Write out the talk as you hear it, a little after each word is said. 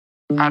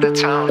Out of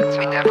town,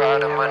 we never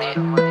out of money.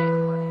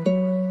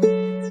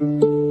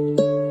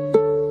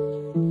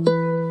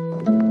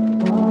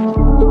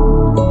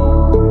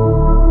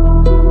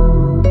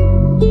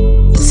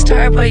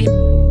 Starboy,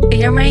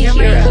 you're my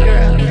hero.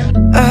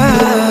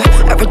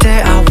 Every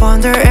day I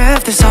wonder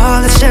if this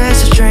all is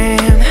just a dream.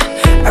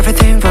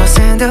 Everything falls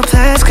into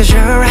place cause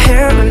you're right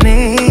here with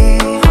me.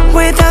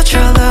 Without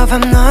your love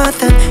I'm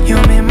nothing. You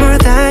mean more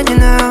than you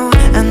know.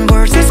 And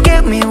words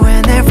escape me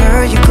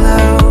whenever you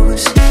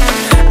close.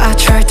 I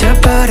try to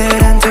put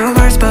it into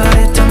words but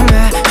it don't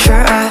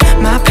measure up.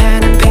 My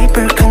pen and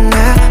paper could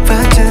never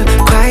do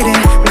quite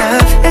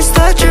enough. It's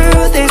the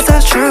truth, it's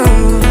the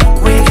truth.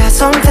 We got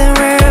something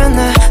real,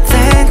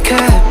 nothing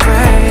could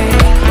break.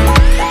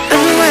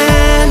 And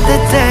when the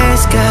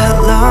days get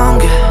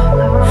longer,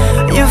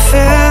 you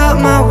fill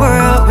my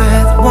world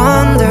with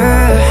wonder.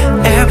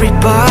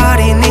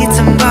 Everybody needs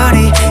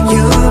somebody.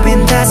 You've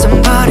been that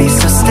somebody,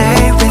 so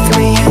stay with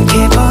me and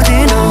keep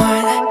holding on.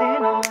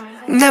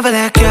 Never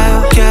let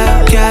go, go,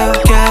 go,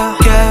 go,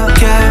 go,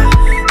 go.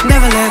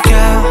 Never let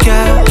go, go,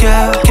 go,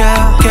 go,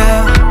 go.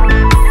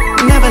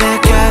 Never let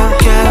go,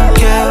 go,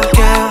 go,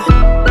 go,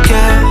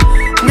 go.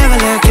 Never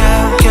let go,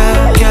 go,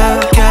 go,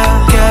 go,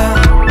 go.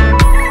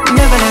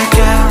 Never let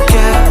go,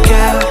 go,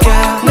 go, go.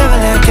 Never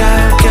let go,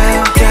 go,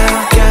 go,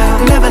 go.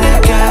 Never let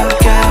go,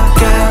 go,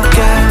 go,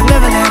 go.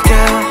 Never let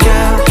go, go,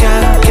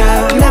 go, go.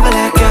 Never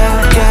let go,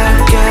 go,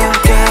 go,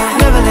 go.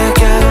 Never let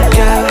go,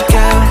 go,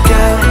 go,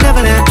 go.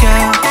 Never let go.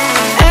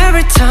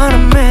 Every time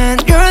I'm in,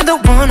 you're the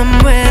one I'm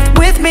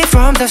with me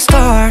from the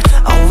start.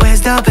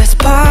 Always the best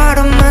part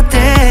of my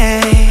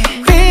day.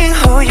 Being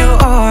who you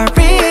are,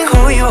 being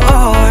who you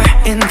are.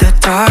 In the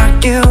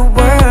dark you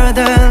were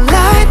the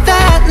light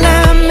that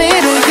led me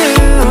to you.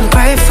 I'm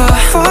grateful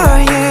for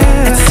you.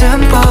 It's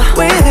simple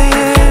with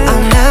you.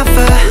 I'll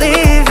never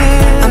leave you.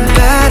 I'm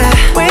better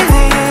with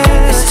you.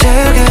 It's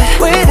too good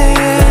with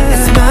you.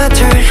 It's my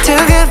turn to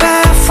give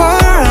back for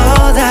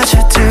all that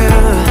you do.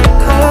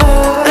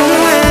 And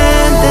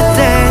when the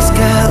days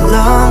get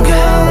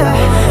longer,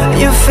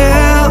 you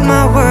fill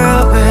my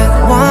world with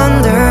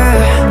wonder.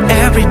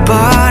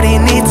 Everybody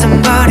needs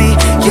somebody.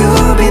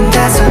 You've been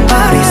that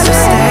somebody, so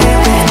stay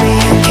with me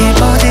and keep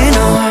holding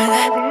on.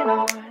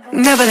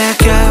 Never let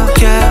go,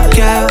 go,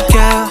 go,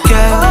 go,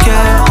 go,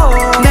 go.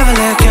 Never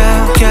let go,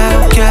 go,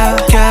 go,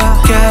 go,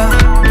 go.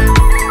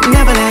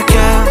 Never let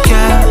go,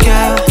 go, go,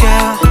 go,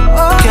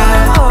 go.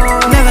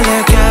 Never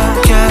let go,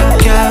 go,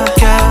 go,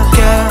 go,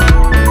 go.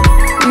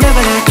 Never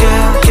let go,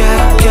 go,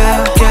 go,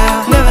 go.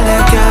 Never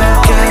let go,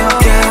 go,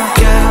 go,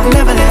 go.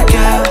 Never let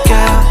go,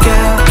 go, go,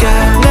 go.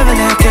 Never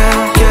let go,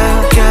 go,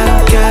 go,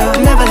 go.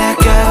 Never let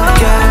go,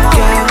 go,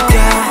 go,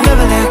 go.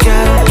 Never let go,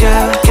 go,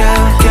 go,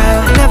 go.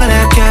 Never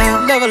let go,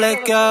 never let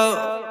go.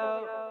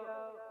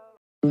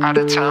 Out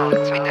of town,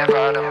 we never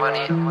out of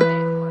money.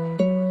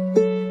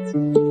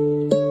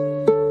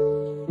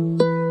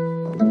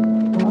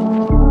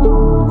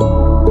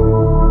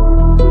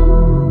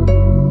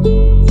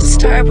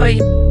 Starboy,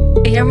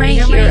 you're my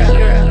hero.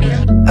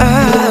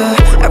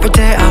 Every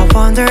day I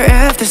wonder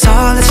if this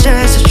all is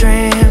just a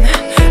dream.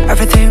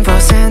 Everything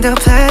falls into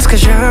place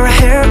cause you're right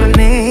here with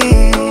me.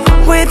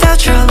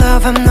 Without your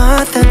love I'm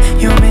nothing.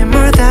 You mean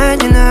more than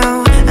you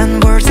know.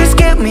 And words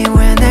escape me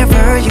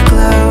whenever you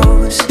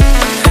close.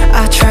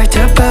 I try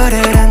to put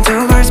it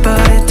into words but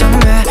it don't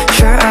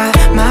measure up.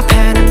 My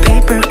pen and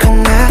paper could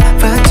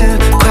never do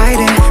quite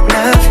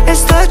enough.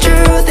 It's the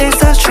truth, it's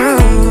the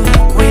truth.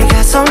 We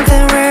got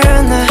something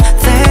real,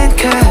 nothing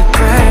could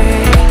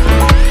break.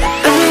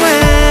 And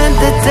when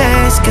the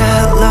days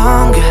get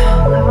longer,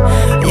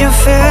 you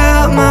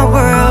fill my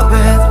world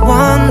with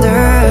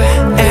wonder.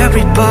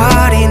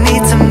 Everybody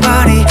needs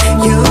somebody.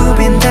 You've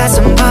been that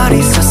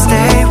somebody, so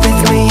stay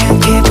with me and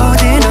keep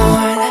holding on.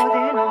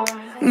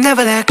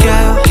 Never let go,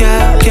 go,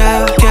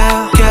 go,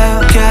 go, go,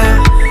 go.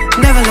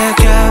 Never let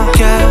go,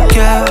 go,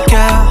 go,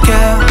 go,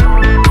 go.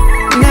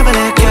 Never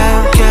let go,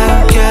 go,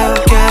 go,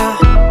 go,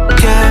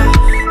 go.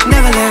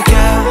 Never let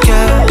go, go,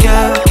 go,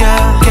 go,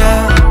 go.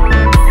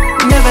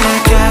 Never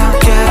let go,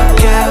 go,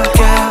 go,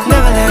 go.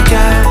 Never let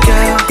go, go,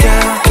 go,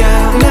 go.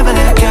 Never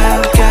let go,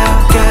 go,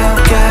 go,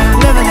 go.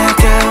 Never let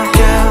go,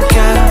 go,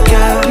 go,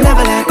 go.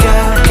 Never let go,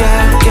 go,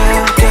 go,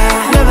 go.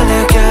 Never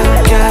let go,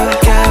 go,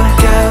 go,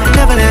 go.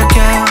 Never let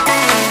go.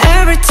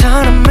 Every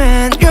time I'm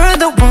in, you're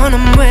the one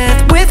I'm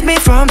with me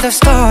from the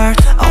start.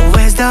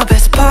 Always the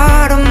best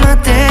part of my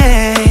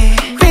day.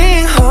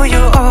 Being who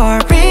you are,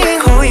 being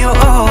who you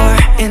are.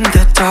 In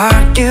the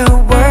dark you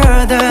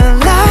were the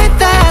light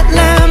that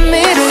led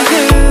me to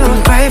you.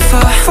 I'm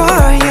grateful for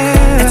you.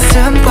 It's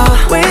simple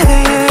with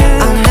you.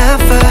 I'll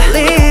never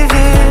leave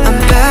you. I'm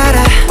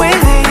better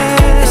with you.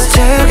 It's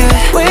too good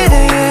with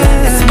you.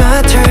 It's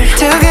my turn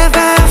to give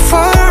back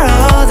for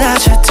all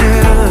that you do.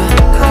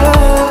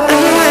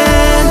 And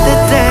when the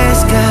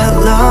days get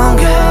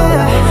longer,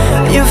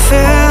 you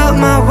fill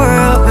my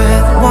world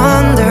with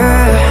wonder.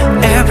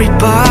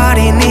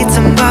 Everybody needs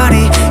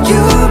somebody.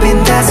 You've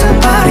been that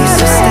somebody,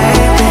 so stay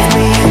with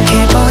me and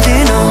keep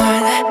holding on.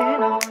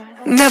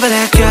 Never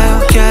let go,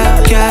 go,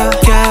 go,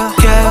 go,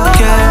 go,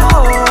 go.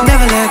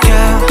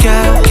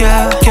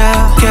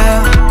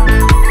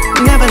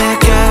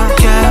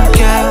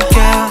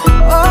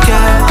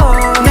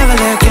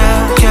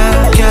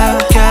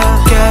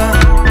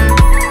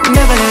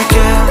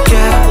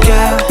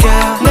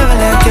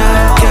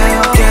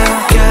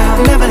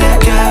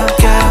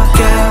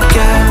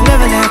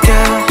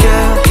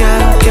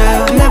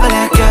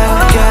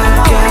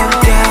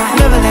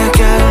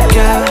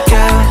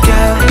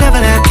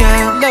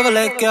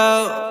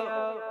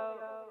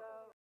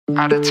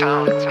 Out of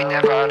town, we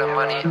never out of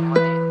money.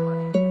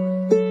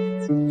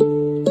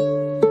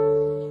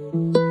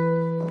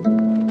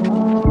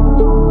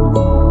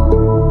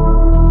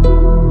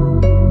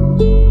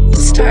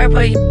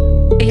 Starboy,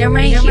 you're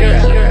my hero.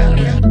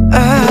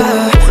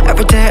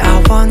 Every day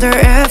I wonder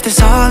if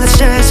this all is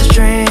just a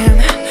dream.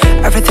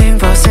 Everything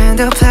falls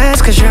into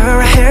place cause you're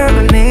right here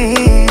with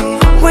me.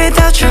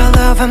 Without your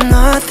love I'm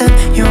nothing,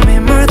 you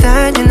mean more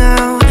than you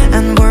know.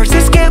 And words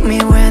escape me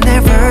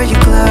whenever you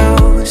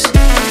close.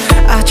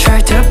 I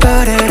try to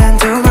put it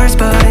into words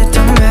but it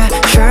don't matter.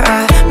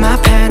 My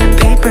pen and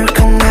paper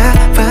could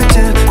never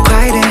do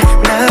quite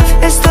enough.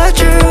 It's the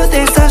truth,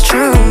 it's the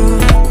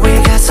truth. We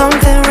got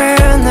something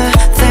real,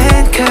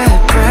 nothing could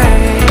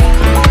break.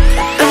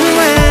 And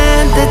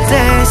when the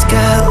days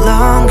get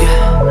longer,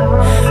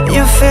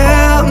 you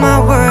fill my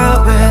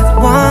world with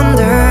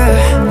wonder.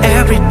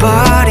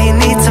 Everybody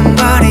needs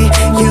somebody,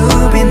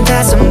 you've been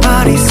that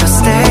somebody. So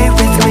stay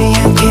with me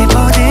and keep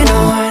holding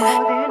on.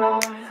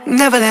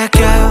 Never let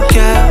go,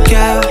 go,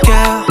 go,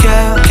 go, go,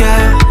 go.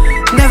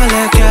 Never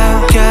let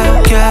go, go,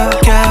 go,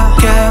 go,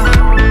 go.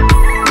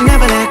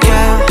 Never let go,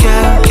 go,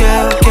 go,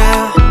 go,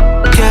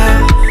 go.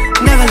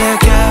 Never let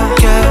go,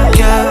 go,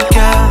 go,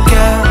 go,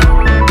 go.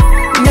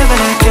 Never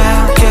let go,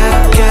 go,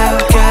 go,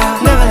 go.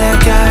 Never let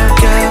go,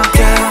 go,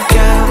 go,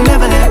 go.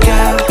 Never let go,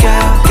 go,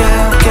 go,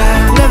 go.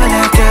 Never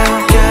let go,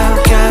 go,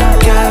 go,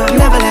 go.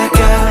 Never let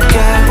go,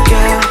 go,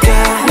 go, go.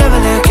 Never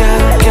let go,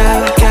 go,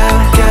 go,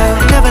 go.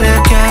 Never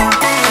let go.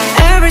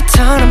 Every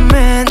time I'm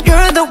in,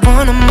 you're the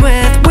one I'm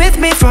with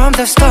me from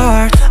the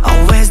start.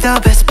 Always the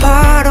best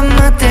part of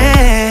my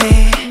day.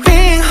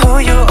 Being who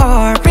you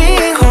are,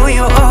 being who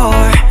you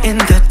are. In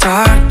the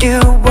dark, you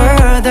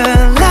were the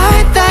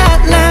light that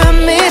led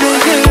me to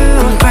you.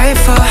 I'm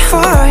grateful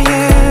for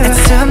you. It's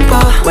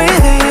simple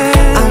with you.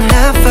 I'll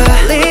never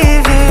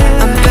leave you.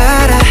 I'm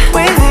better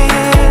with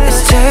you.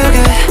 It's too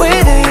good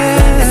with you.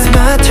 It's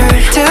my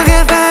turn to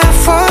give back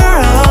for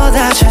all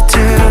that you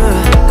do.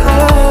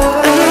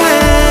 And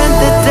when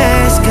the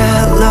days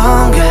get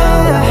longer,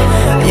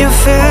 you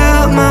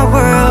fill my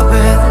world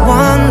with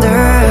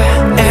wonder.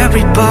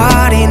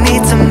 Everybody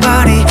needs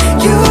somebody,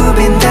 you've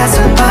been that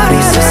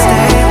somebody. So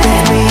stay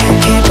with me and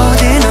keep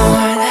holding on.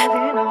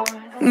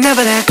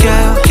 Never let go,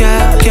 go,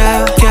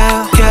 go, go,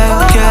 go,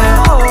 go.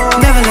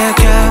 Never let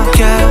go,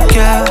 go,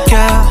 go,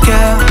 go,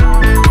 go.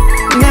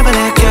 Never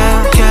let go,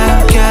 go,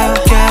 go,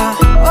 go,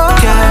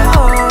 go.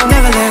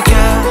 Never let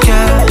go,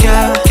 go,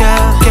 go, go,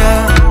 go.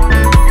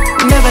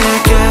 Never let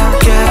go,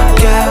 go,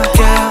 go,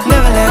 go.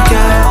 Never let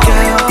go, go,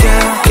 go,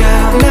 go.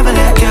 Never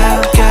let go,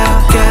 go,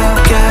 go,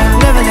 go.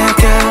 Never let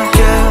go,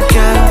 go,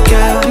 go,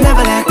 go.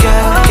 Never let go,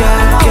 go,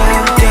 go,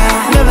 go.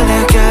 Never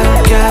let go,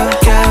 go,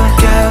 go,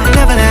 go.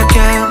 Never let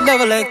go,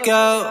 never let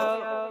go.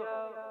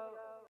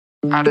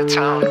 Out of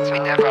town, we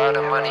never out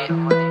of money.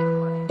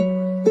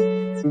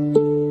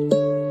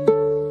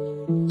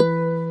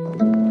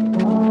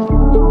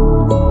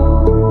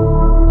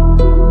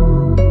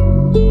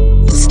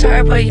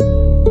 Starboy,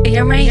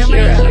 you're my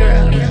hero.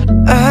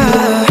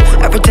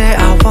 Every day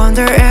I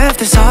wonder if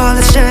this all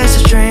is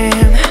just a dream.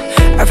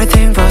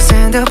 Everything falls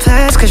into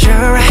place cause you're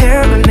right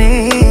here with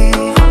me.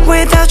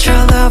 Without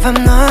your love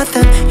I'm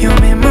nothing, you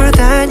mean more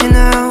than you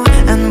know.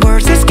 And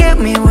words escape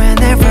me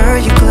whenever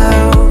you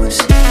close.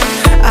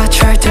 I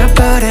try to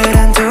put it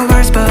into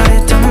words but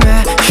it don't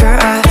matter.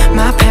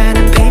 My pen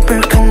and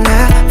paper could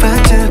never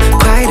do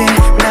quite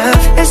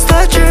enough. It's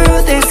the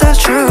truth, it's the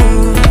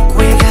truth.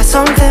 We got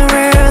something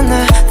real,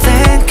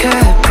 nothing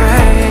could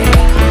break.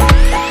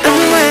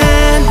 And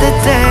when the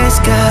days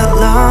get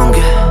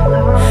longer,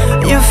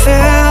 you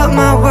fill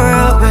my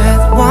world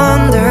with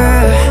wonder.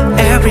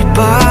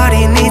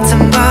 Everybody needs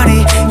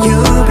somebody,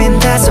 you've been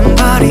that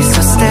somebody.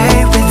 So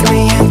stay with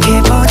me and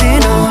keep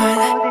holding on.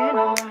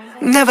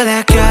 Never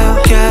let go,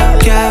 go,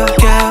 go,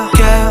 go,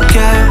 go,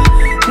 go.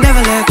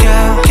 Never let go,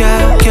 go,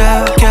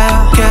 go, go,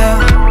 go.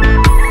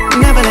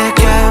 Never let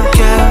go,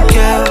 go,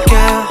 go,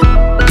 go,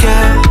 go.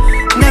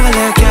 Never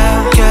let go,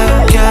 go,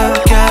 go,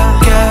 go,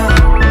 go.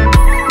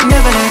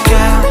 Never let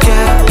go, go,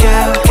 go,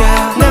 go.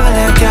 Never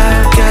let go,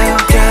 go,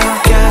 go,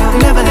 go.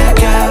 Never let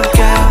go,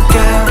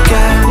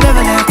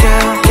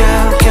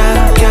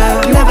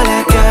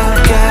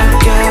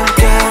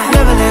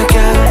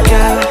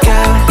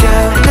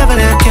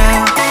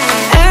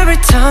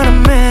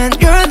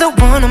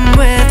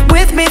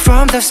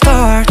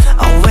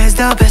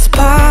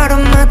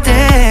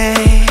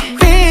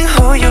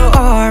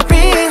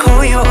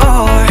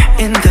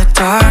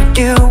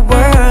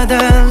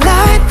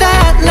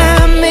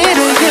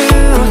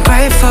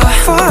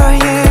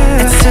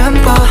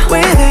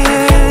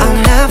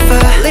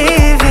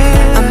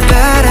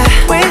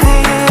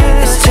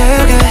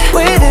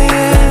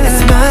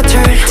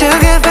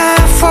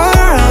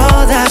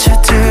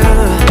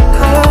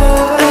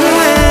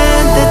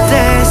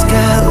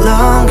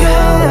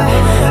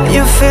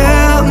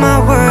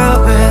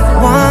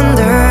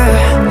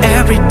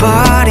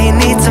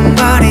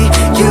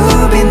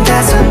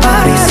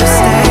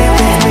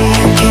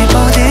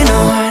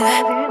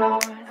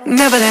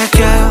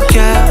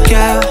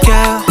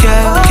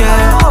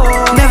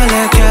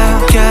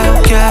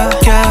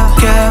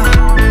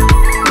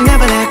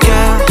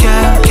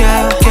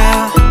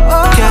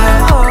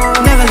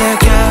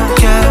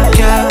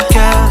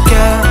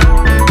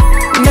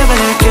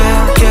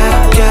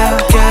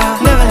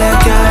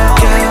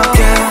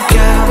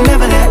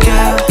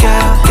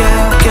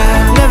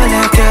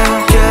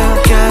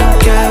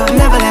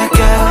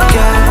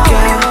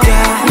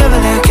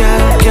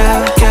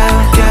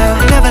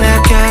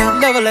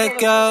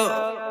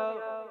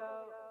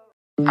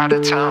 Out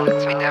of town,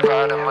 we never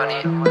out of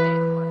money.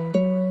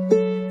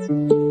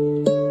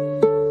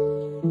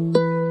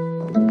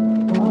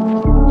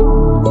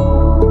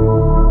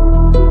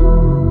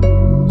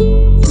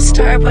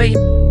 Starboy,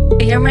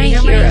 you're my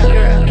hero.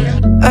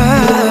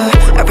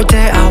 Every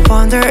day I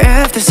wonder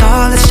if this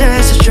all is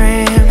just a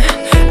dream.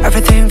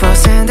 Everything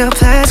falls into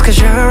place cause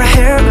you're right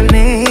here with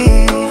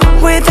me.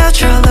 Without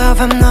your love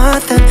I'm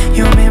nothing,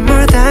 you mean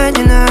more than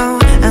you know.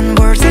 And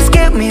words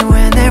escape me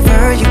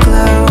whenever you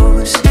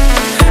close.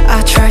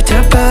 I try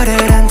to put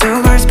it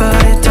into words but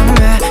it don't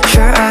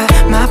measure up.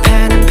 My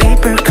pen and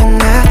paper could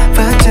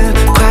never do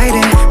quite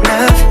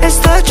enough. It's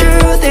the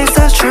truth, it's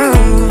the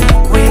truth.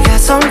 We got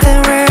something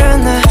real,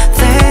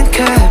 nothing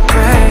could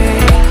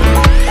break.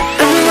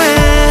 And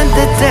when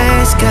the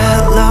days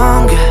get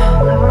longer,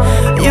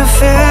 you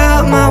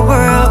fill my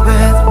world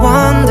with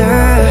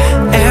wonder.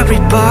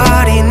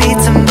 Everybody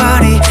needs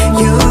somebody,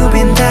 you've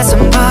been that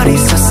somebody.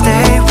 So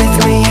stay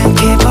with me and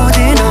keep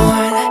holding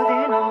on.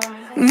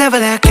 Never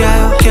let go,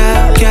 go,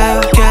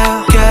 go,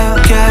 go, go,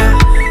 go.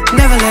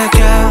 Never let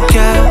go,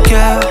 go,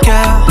 go, go,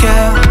 go.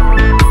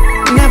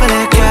 Never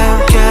let go,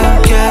 go,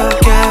 go,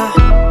 go,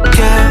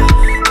 go.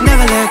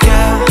 Never let go,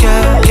 go,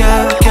 go,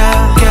 go,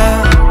 go.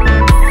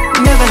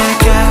 Never let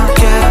go,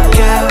 go,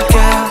 go,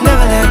 go.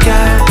 Never let go,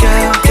 go,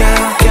 go,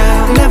 go.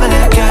 Never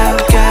let go,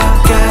 go,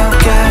 go,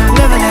 go.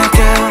 Never let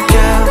go,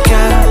 go,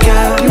 go, go.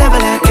 Never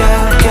let go,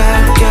 go,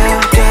 go,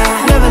 go.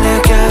 Never let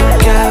go,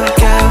 go,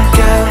 go,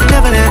 go.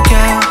 Never let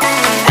go.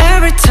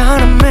 Every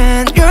time I'm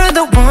in, you're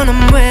the one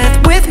I'm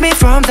with me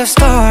from the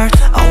start.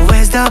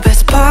 Always the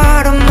best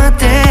part of my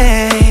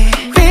day.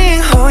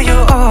 Being who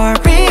you are,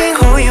 being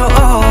who you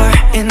are.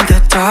 In the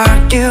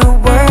dark, you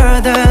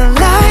were the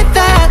light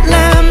that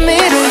led me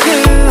to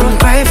you. I'm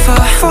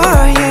grateful for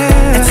you.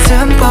 It's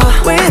simple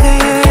with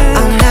you.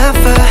 I'll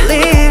never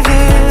leave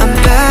you. I'm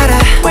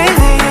better with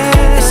you.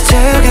 It's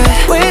too good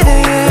with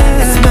you.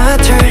 It's my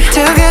turn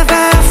to give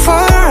back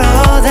for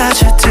all that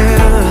you do.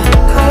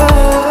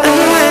 And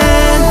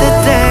when the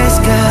days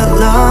get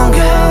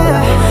longer,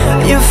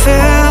 you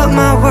fill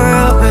my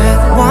world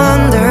with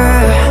wonder.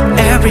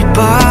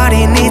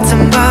 Everybody needs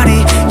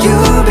somebody,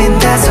 you've been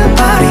that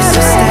somebody.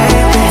 So stay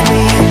with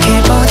me and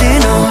keep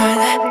holding on.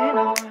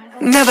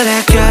 Never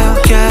let go,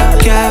 go,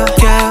 go,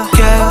 go,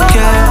 go,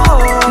 go.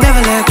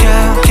 Never let go,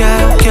 go,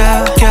 go,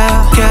 go,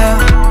 go.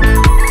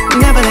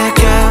 Never let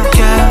go,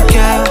 go,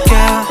 go,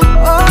 go,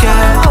 go.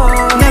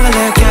 Never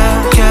let go,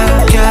 go,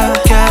 go,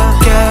 go,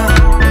 go.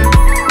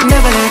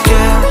 Never let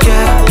go, go,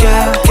 go,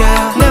 go.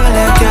 Never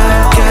let go,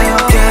 go,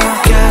 go,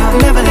 go.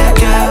 Never let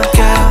go,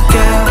 go,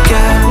 go,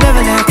 go.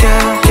 Never let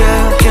go, go,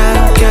 go,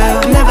 go.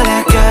 Never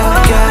let go,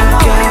 go,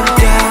 go,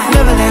 go.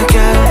 Never let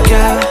go,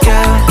 go, go,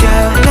 go.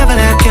 Never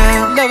let go,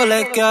 never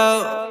let go.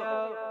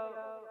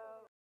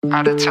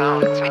 Out of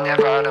town, we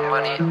never out of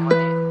money.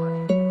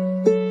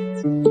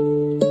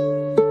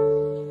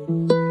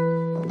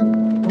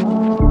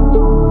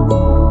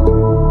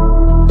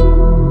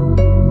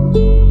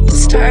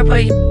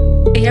 Starboy,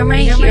 you're my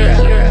hero.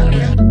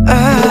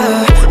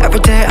 Every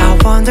day I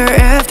wonder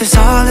if this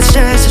all is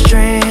just a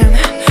dream.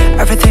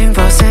 Everything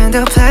falls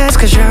into place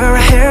cause you're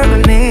right here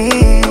with me.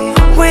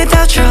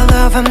 Without your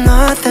love I'm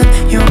nothing,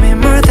 you mean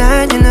more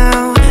than you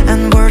know.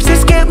 And words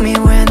escape me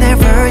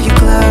whenever you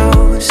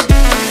close.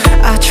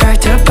 I try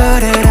to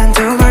put it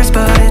into words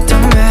but it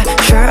don't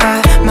measure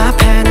up. My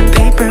pen and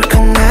paper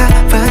could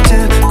never do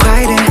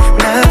quite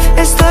enough.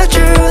 It's the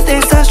truth,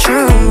 it's the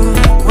truth.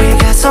 We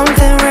got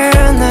something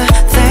real,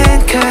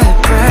 nothing could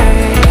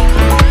break.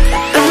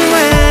 And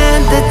when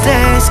the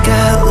days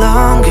get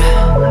longer,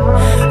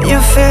 you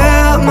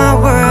fill my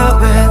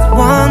world with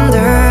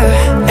wonder.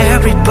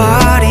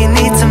 Everybody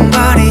needs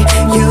somebody,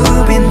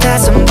 you've been that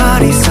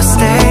somebody. So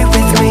stay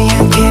with me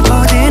and keep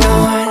holding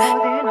on.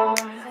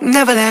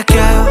 Never let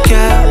go,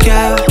 go,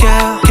 go,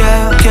 go, go,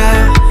 go.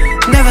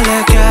 Never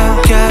let go,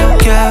 go,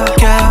 go,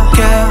 go,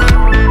 go.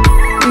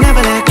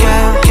 Never let go,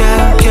 go,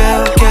 go,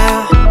 go,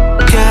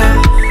 go.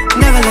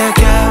 Never let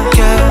go,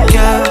 go,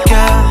 go,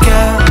 go, go.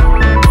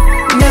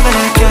 Never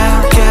let go,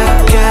 go,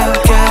 go,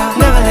 go.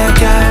 Never let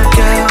go,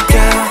 go,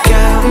 go,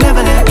 go.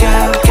 Never let go,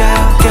 go,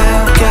 go,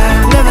 go.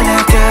 Never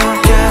let go,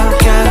 go,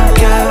 go,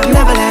 go.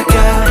 Never let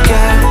go,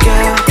 go, go,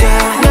 go.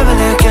 Never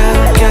let go,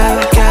 go,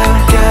 go,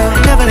 go.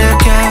 Never let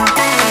go.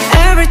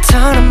 Every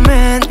time I'm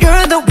in,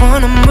 you're the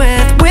one I'm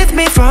with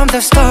me from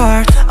the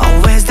start.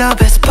 Always the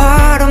best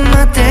part of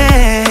my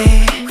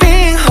day.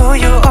 Being who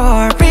you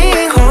are,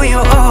 being who you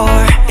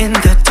are. In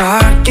the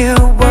dark, you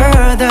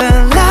were the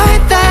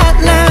light that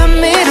led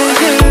me to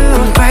you.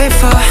 I'm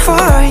grateful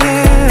for you.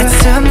 It's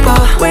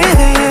simple with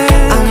you.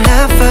 I'll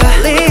never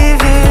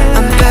leave you.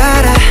 I'm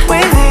better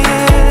with you.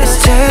 It's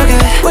too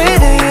good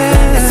with you.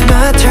 It's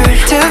my turn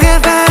to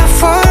give back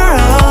for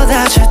all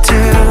that you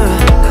do.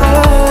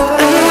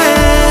 And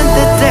when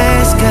the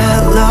days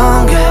get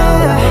longer,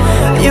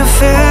 you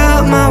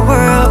fill my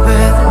world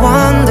with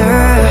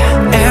wonder.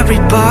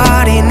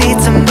 Everybody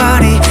needs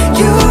somebody,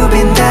 you've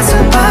been that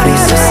somebody.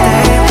 So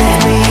stay with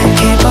me and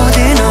keep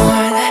holding on.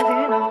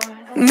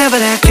 Never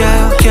let go,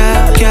 go,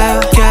 go,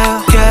 go,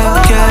 go,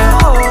 go.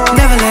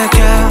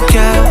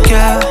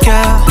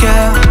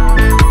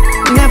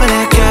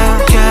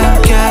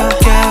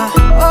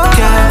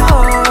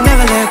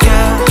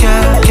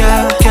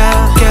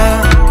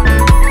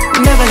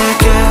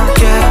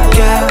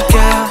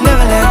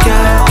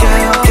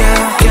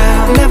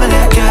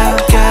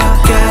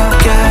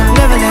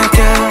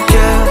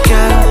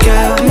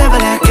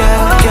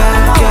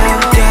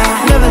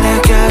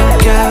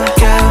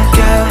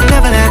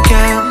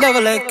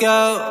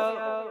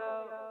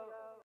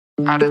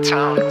 Out of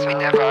town, we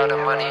never out of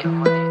money.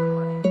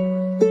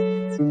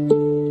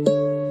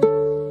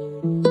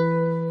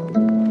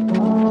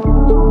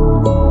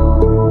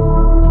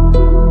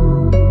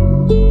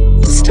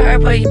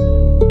 Starboy,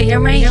 you're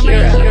my hero.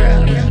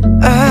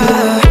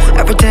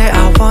 Every day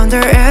I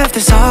wonder if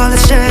this all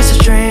is just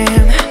a dream.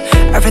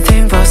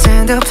 Everything falls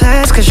into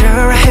place cause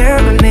you're right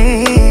here with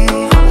me.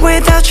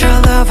 Without your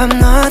love I'm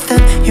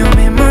nothing, you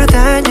mean more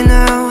than you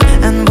know.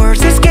 And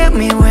words escape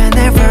me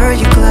whenever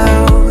you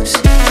close.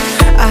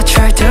 I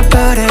try to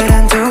put it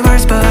into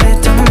words but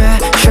it don't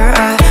measure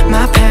up.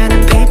 My pen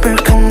and paper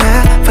could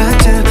never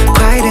do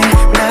quite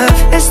enough.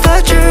 It's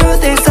the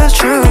truth, it's the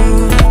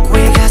truth.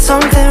 We got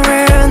something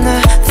rare,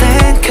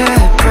 nothing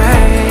could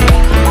break.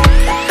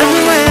 And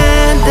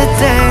when the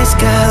days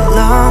get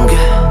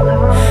longer,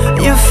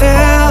 you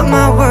fill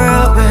my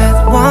world with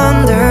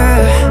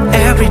wonder.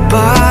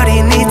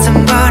 Everybody needs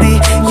somebody,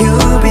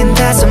 you've been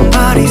that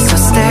somebody. So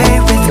stay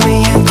with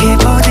me and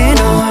keep holding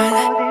on.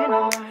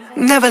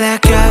 Never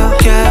let go,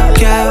 go,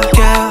 go,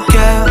 go,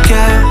 go,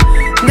 go.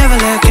 Never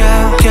let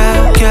go, go,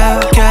 go,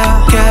 go,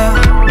 go.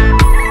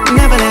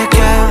 Never let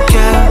go,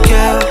 go,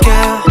 go, go,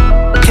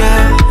 go.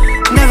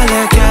 Never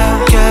let go,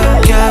 go,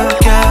 go,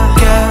 go,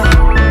 go.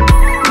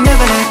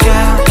 Never let go,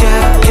 go,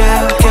 go,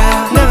 go.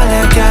 Never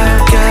let go,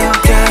 go,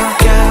 go,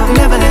 go.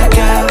 Never let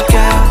go,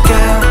 go, go,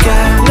 go.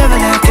 Never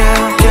let go,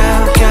 go,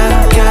 go,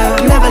 go.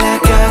 Never let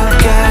go,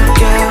 go,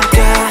 go,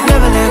 go.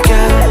 Never let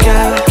go, go,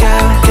 go,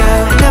 go.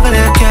 Never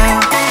let go.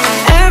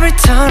 Every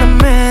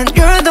tournament,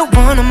 you're the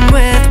one I'm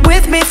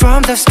with me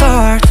from the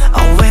start.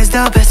 Always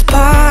the best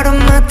part of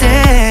my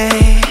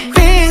day.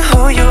 Being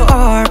who you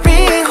are,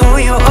 being who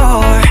you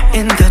are.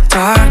 In the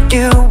dark,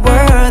 you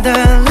were the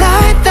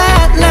light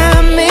that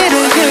led me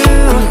to you.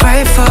 I'm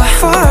grateful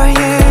for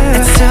you.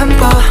 It's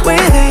simple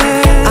with you.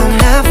 I'll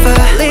never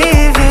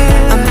leave you.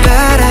 I'm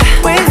better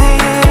with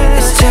you.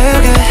 It's too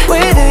good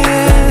with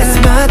you. It's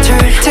my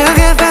turn to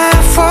give back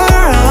for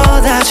all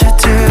that you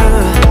do.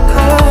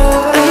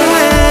 And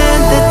when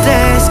the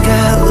days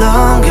get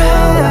longer,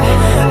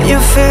 you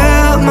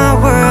fill my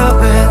world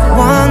with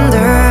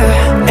wonder.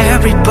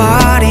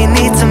 Everybody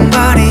needs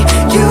somebody,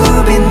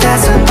 you've been that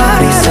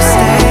somebody. So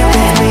stay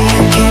with me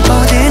and keep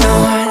holding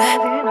on.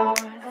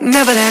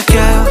 Never let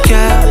go,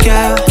 go, go,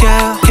 go,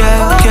 go,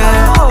 go.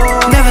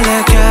 Never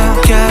let go,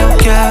 go,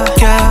 go,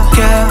 go,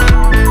 go.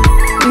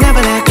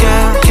 Never let go,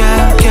 go,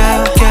 go,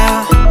 go,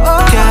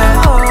 go.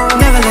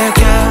 Never let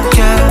go,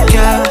 go,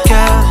 go,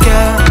 go, go.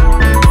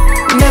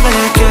 Never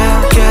let go,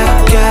 go,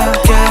 go,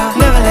 go.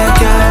 Never let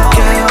go,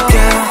 go,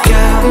 go,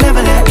 go.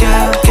 Never let go,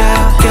 go,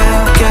 go,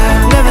 go.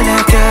 Never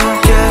let go,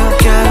 go,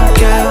 go,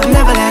 go.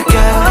 Never let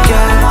go,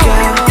 go, go,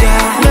 go.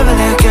 Never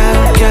let go,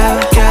 go,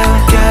 go,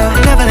 go.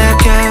 Never let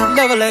go,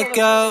 never let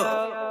go.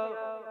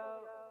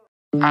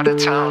 Out of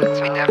town,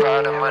 we never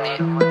out of money.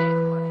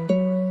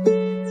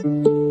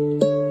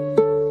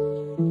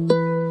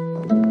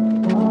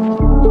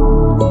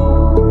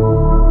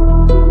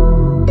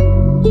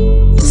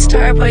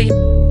 Starboy,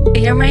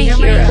 you're my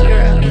hero.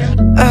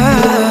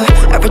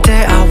 Every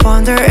day I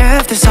wonder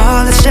if this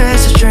all is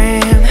just a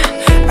dream.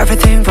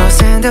 Everything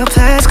falls into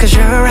place cause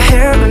you're right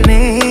here with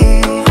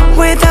me.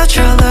 Without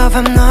your love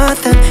I'm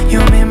nothing, you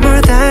mean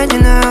more than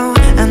you know.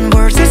 And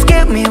words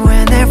escape me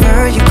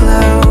whenever you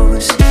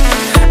close.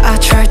 I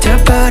try to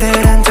put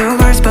it into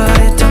words but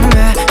it don't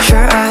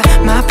measure up.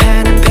 My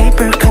pen and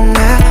paper could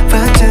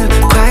never do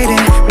quite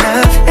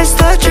enough. It's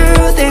the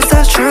truth, it's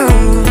the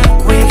truth.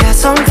 We got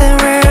something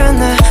rare,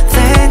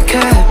 nothing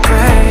could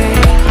break.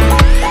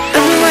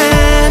 And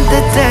when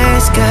the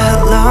days get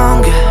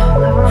longer,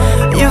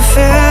 you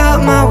fill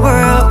my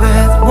world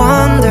with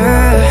wonder.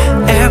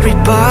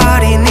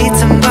 Everybody needs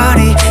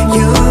somebody,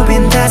 you've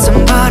been that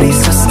somebody.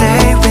 So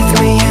stay with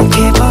me and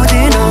keep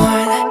holding on.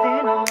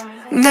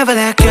 Never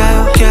let go,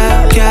 go,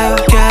 go,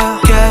 go,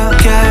 go,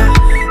 go.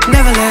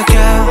 Never let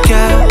go,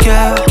 go, go,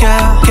 go,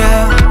 go.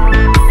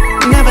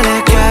 Never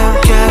let go,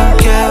 go,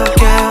 go,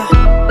 go,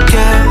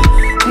 go.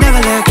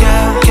 Never let go,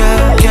 go,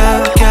 go,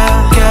 go,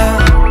 go.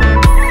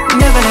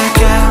 Never let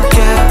go,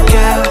 go,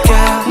 go, go.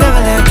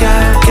 Never let go,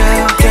 go,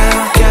 go,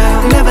 go.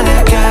 Never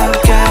let go,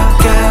 go,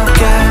 go,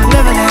 go.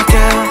 Never let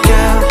go,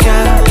 go, go,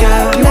 go.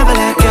 Never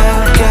let go,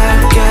 go,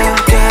 go,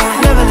 go.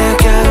 Never let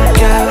go,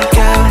 go,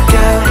 go,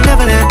 go.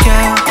 Never let go.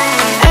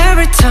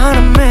 Every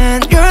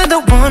tournament, you're the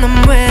one I'm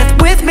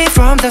with me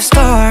from the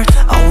start.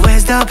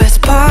 Always the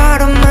best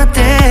part of my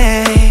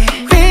day.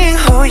 Being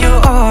who you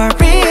are,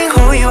 being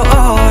who you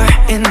are.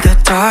 In the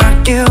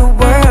dark, you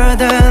were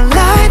the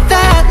light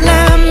that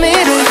led me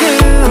to you.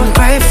 I'm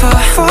grateful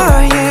for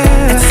you.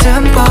 It's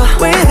simple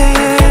with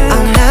you.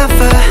 I'll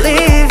never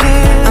leave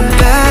you. I'm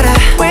better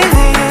with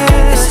you.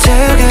 It's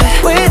too good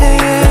with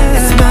you.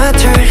 It's my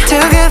turn to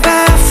give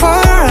back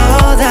for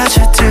all that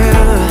you do.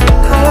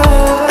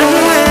 And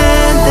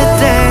when the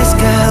days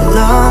get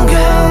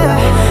longer,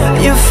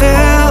 you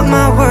fill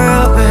my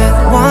world with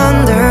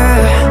wonder.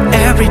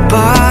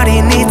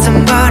 Everybody needs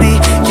somebody,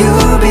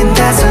 you've been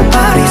that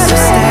somebody. So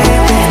stay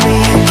with me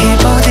and keep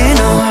holding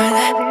on.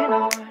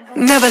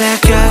 Never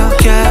let go,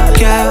 go,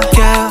 go,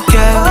 go,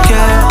 go,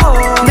 go.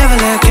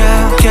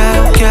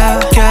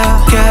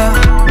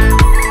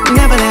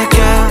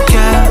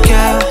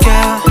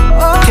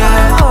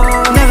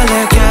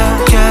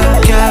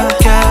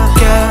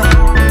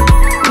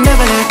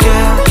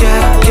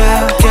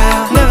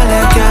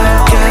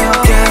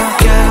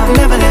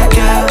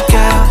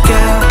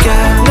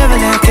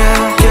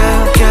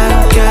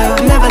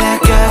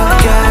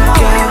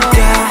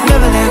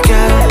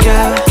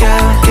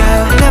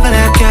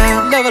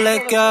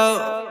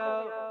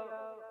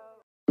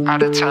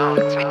 Out of town,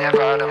 we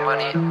never out of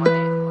money.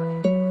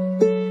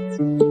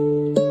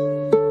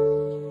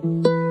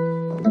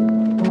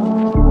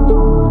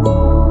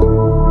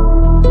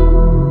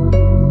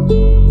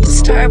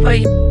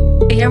 Starboy,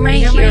 you're my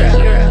hero.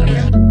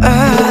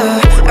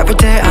 Every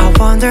day I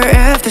wonder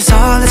if this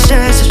all is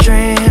just a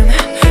dream.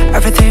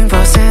 Everything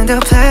falls into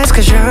place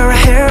cause you're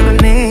right here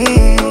with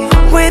me.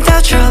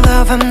 Without your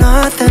love I'm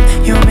nothing,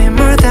 you mean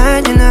more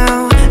than you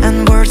know.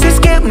 And words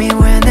escape me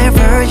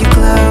whenever you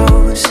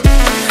close.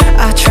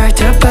 I try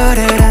to put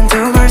it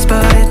into words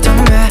but it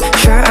don't matter.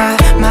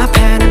 My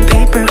pen and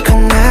paper could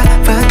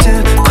never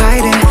do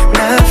quite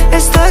enough.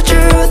 It's the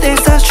truth,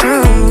 it's the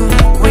truth.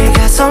 We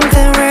got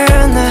something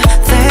real,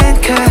 nothing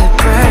could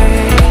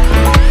break.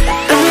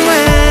 And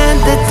when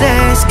the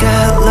days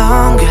get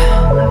longer,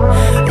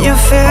 you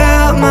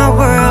fill my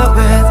world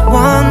with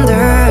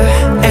wonder.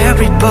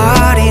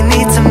 Everybody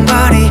needs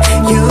somebody,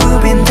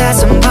 you've been that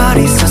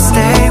somebody. So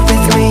stay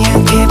with me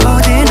and keep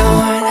holding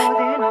on.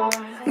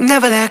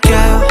 Never let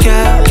go, go,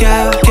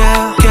 go,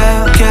 go, go,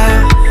 go.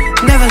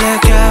 Never let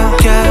go,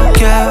 go,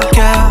 go,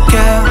 go,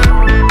 go.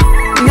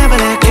 Never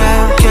let go,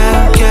 go,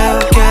 go,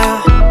 go,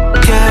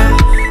 go.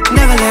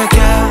 Never let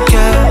go,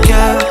 go,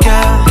 go, go,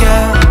 go.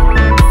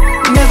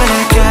 Never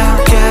let go,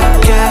 go,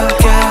 go,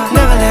 go.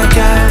 Never let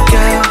go,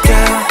 go, go,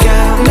 go.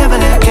 Never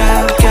let go,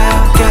 go,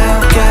 go,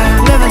 go.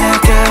 Never let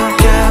go,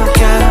 go,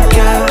 go,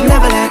 go.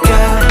 Never let go,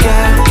 go,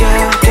 go,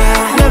 go.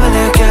 Never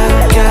let go,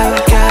 go,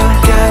 go,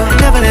 go.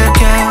 Never let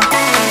go.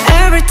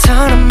 Every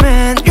time I'm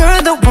in,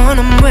 you're the one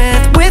I'm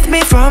with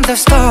me from the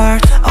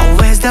start.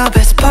 Always the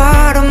best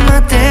part of my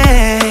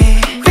day.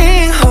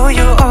 Being who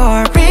you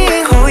are,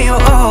 being who you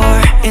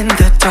are. In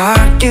the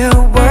dark, you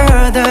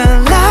were the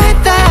light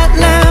that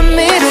led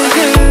me to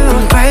you.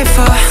 I'm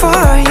grateful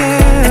for you.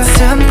 It's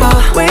simple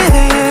with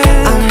you.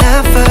 I'll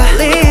never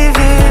leave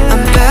you.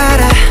 I'm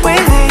better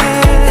with you.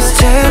 It's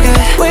too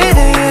good with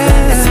you.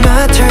 It's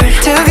my turn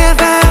to give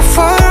back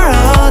for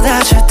all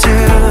that you do.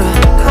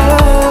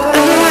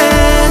 And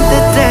when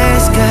the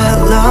days get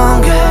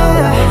longer,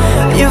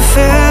 you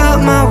fill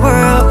my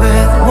world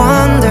with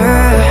wonder.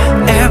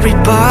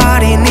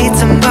 Everybody needs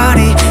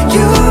somebody,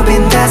 you've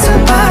been that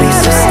somebody.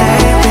 So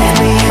stay with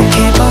me and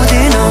keep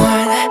holding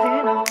on.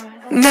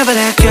 Never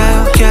let go,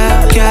 go,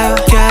 go,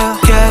 go,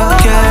 go,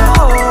 go.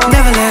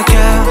 Never let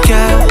go,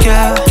 go, go,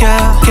 go,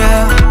 go.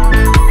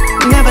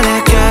 Never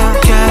let go,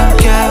 go,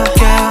 go,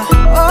 go,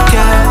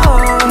 go.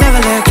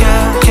 Never let go,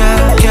 go,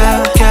 go,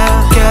 go,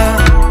 go.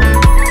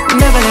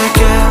 Never let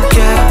go,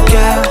 go,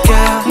 go,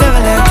 go.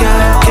 Never let go,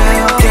 go,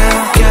 go,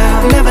 go.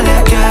 Never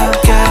let go,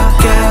 go,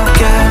 go,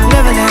 go.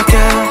 Never let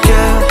go,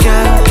 go,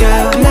 go, go.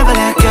 Never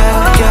let go,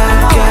 go,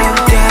 go,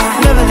 go.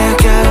 Never let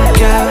go,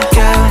 go,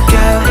 go,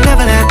 go.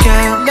 Never let go,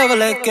 never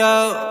let go.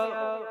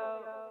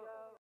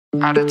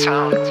 Out of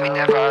town, we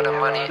never out of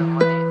money.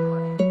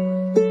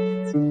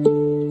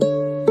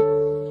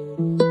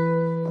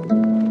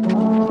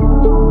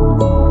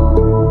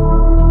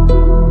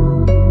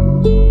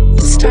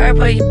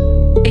 Starboy,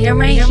 you're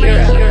my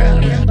hero.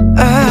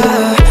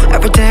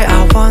 Every day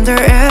I wonder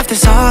if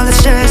this all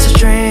is just a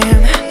dream.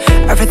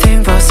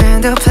 Everything falls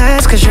into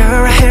place cause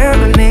you're right here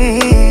with me.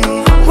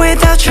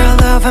 Without your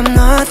love I'm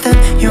nothing,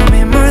 you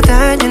mean more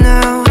than you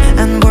know.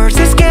 And words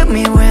escape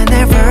me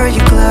whenever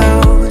you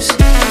close.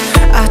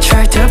 I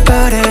try to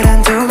put it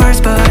into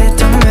words but it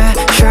don't matter.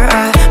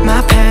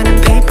 My pen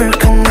and paper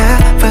could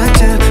never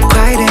do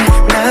quite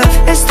enough.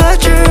 It's the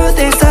truth,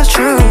 it's the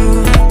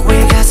truth. We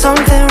got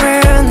something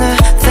real,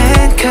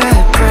 nothing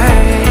could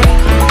break.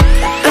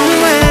 And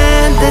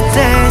when the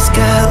days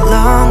get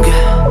longer,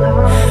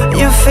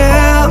 you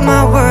fill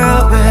my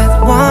world with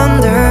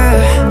wonder.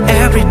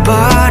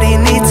 Everybody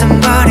needs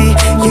somebody,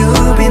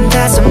 you've been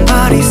that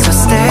somebody. So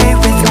stay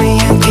with me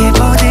and keep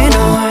holding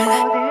on.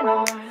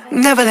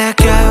 Never let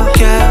go,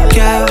 go,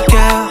 go,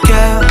 go,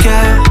 go, go.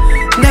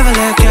 Never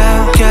let go,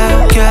 go,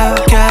 go,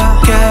 go,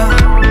 go.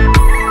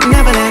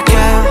 Never let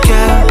go,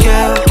 go, go,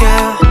 go,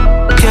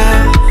 go.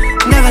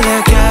 Never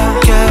let go,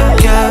 go,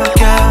 go,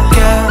 go,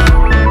 go.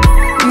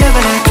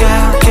 Never let go,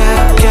 go,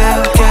 go,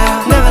 go.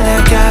 Never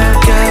let go,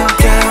 go,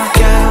 go,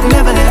 go.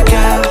 Never let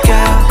go,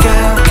 go, go,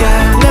 go.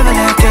 Never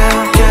let go,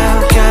 go,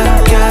 go,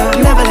 go.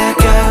 Never let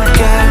go,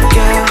 go,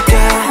 go,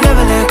 go.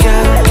 Never let go,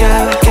 go,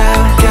 go,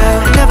 go.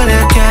 Never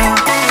let go.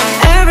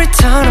 Every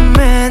time I'm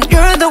in,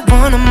 you're the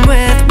one I'm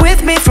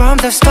with me from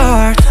the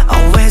start.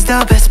 Always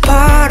the best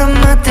part of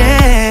my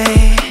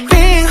day.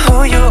 Being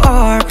who you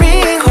are,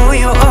 being who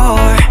you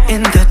are.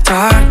 In the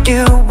dark,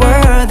 you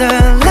were the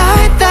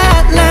light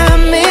that led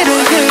me to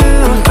you.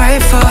 I'm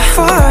grateful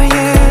for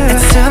you.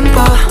 It's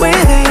simple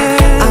with you.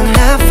 I'll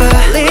never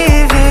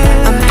leave you.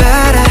 I'm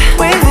better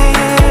with you.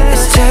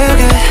 It's too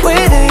good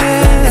with you.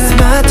 It's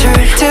my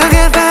turn to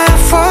give back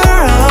for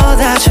all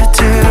that you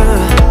do.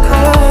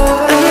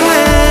 And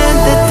when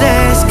the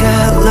days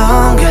get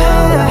longer,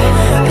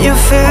 you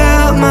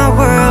fill my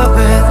world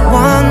with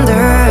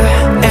wonder.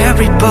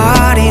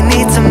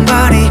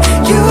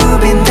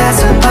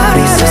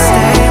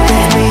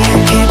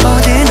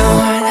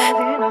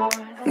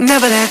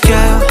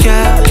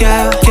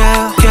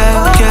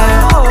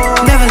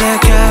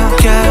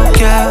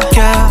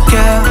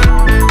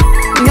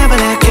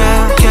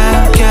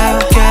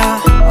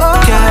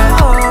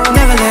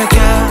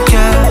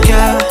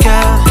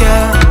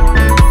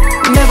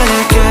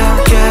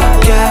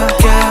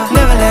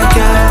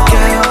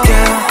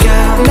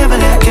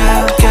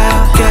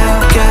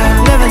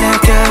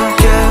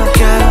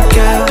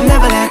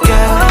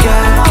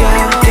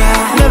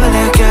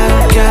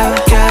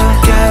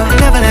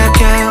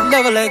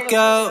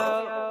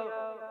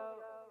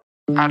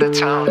 Out of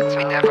town,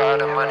 we never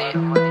out of money.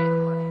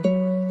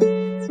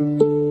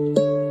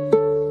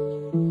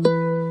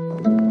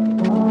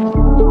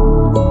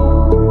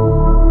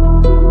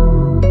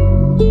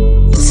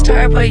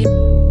 Starboy,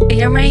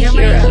 you're my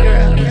hero.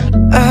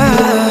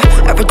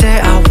 Every day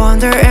I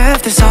wonder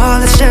if this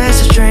all is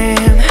just a dream.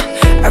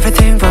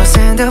 Everything falls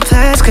into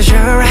place cause you're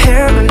right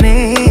here with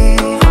me.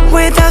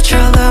 Without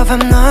your love I'm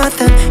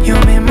nothing, you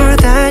mean more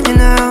than you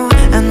know.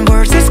 And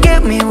words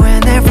escape me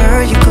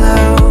whenever you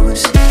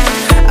close.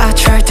 I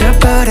try to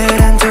put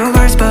it into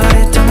words but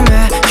it don't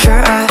matter.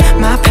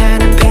 My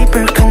pen and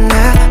paper could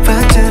never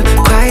do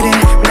quite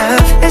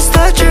enough. It's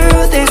the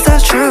truth, it's the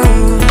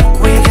truth.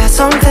 We got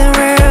something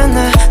real,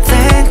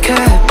 nothing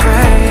could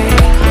break.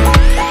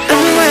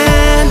 And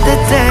when the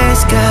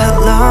days get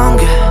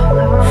longer,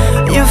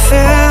 you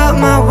fill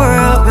my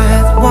world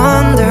with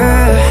wonder.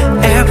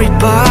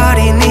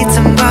 Everybody needs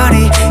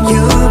somebody,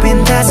 you've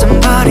been that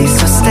somebody.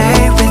 So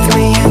stay with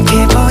me and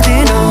keep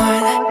holding on.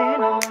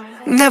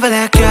 Never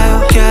let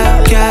go, go,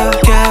 go,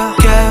 go,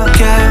 go,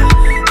 go.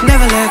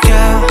 Never let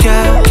go, go,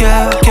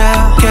 go, go,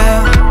 go.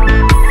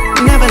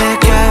 Never let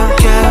go,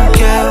 go,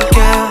 go,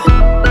 go,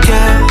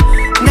 go.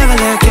 Never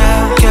let go,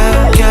 go,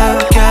 go,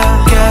 go,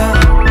 go.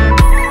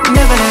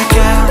 Never let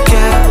go,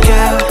 go, go,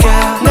 go.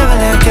 Never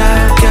let go,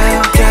 go,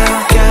 go,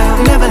 go.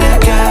 Never let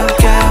go,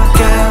 go,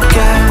 go,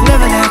 go.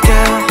 Never let go,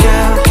 go,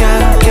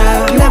 go, go.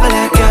 Never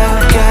let go,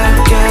 go,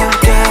 go,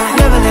 go.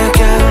 Never let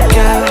go,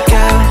 go,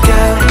 go, go.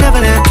 Never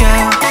let go.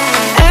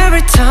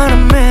 Every time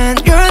I'm in,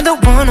 you're the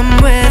one I'm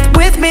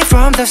with me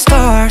from the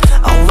start.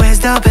 Always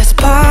the best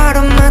part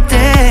of my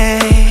day.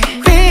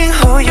 Being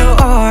who you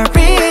are,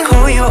 being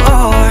who you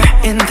are.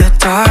 In the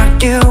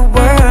dark, you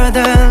were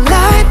the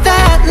light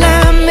that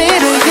led me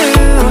to you.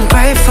 I'm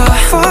grateful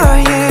for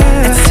you.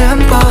 It's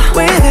simple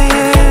with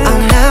you.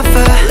 I'll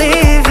never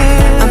leave you.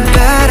 I'm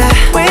better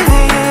with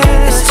you.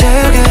 It's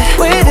too good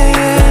with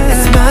you.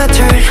 It's my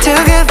turn to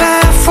give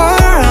back for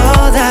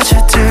all that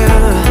you do.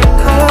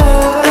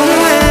 And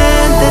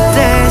when the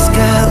days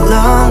get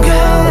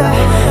longer,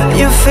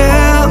 you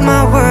fill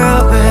my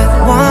world with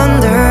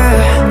wonder.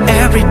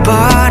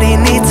 Everybody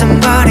needs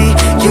somebody,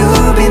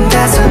 you've been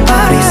that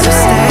somebody. So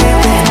stay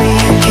with me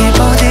and keep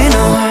holding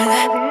on.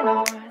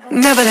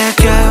 Never let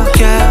go,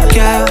 go,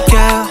 go,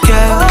 go,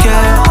 go, go.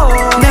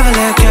 Never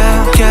let go,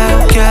 go,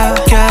 go,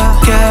 go,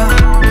 go.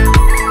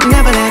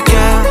 Never let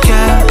go,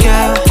 go,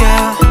 go, go,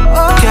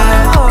 go.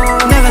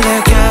 Never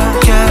let go,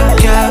 go,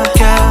 go,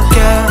 go,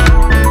 go.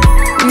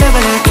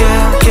 Never let go,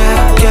 go,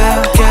 go,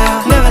 go.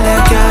 Never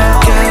let go,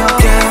 go,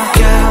 go,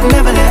 go.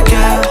 Never let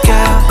go, go,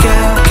 go,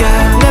 go.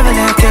 Never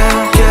let go,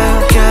 go,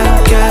 go,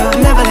 go.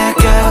 Never let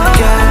go,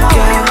 go,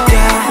 go,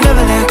 go.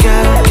 Never let go,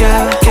 go,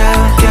 go,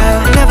 go.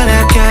 Never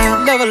let go,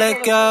 never let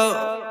go.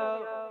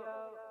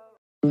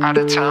 Out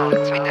of town,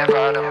 we never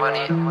out of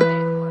money.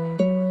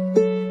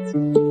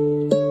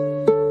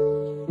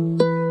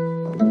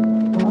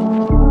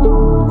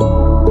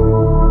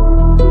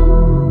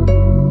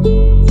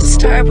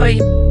 Starboy,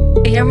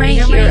 you're my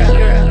hero.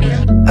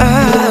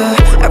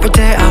 Every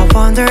day I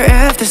wonder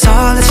if this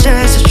all is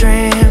just a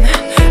dream.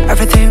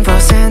 Everything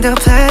falls into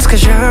place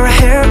cause you're right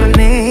here with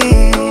me.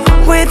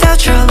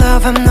 Without your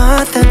love I'm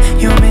nothing,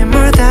 you mean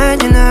more than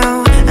you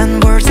know.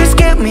 And words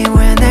escape me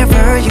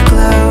whenever you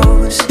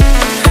close.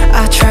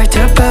 I try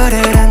to put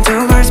it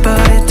into words but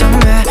it don't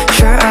matter.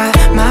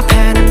 My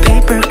pen and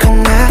paper could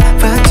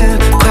never do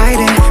quite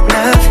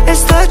enough.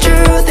 It's the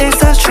truth, it's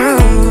the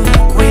truth.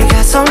 We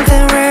got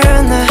something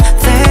real,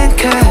 nothing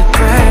could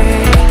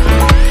break.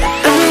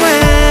 And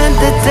when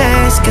the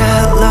days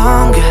get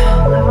longer,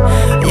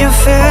 you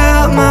feel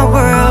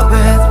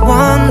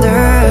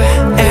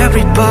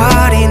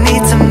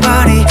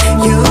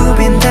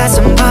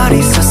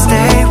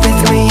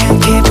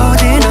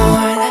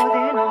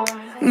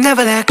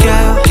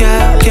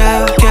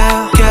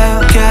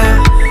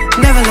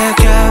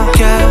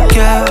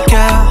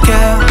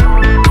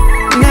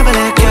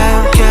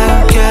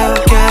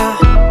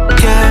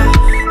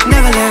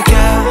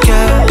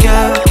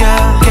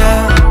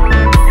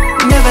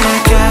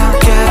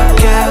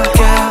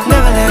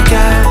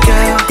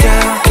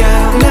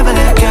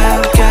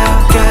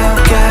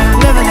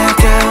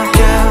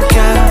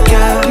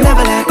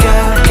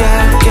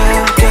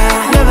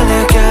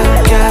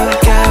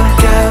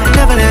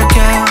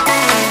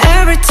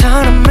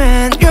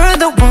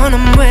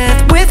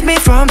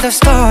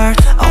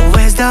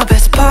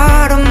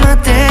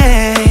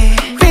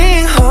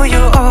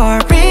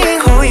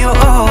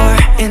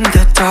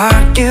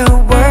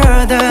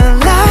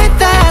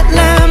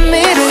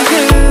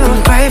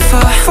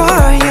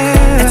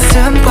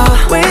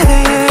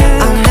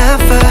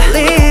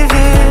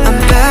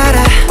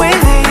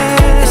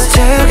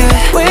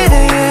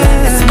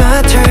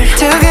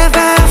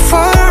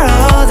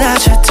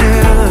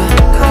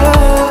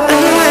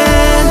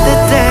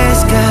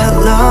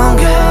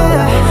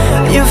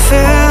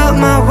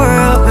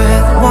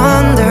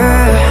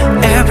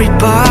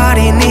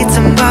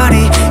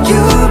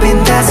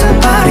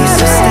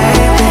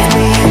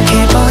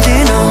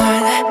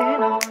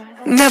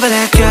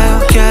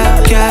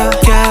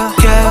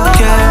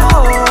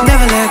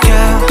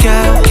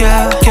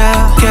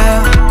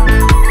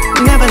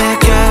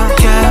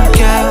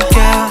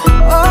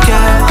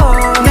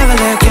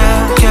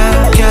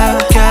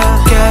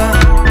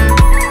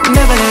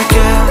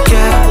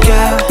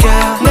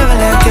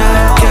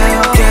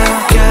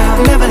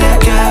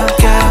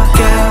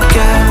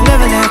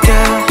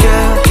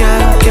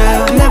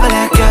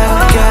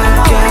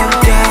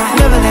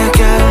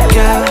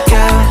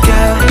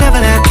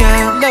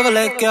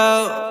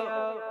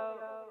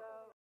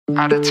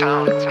Out of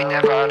town, we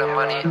never out of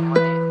money.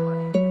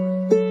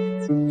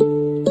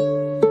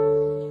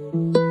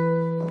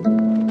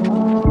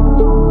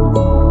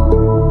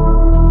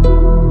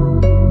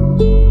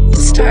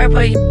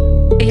 Starboy,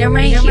 you're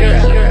my hero.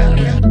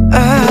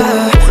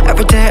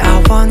 Every day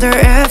I wonder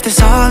if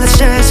this all is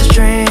just a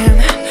dream.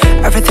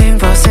 Everything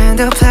falls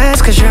into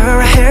place cause you're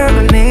right here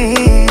with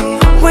me.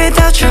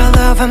 Without your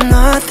love I'm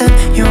nothing,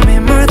 you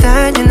mean more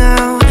than you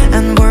know.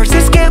 And words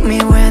escape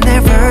me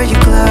whenever you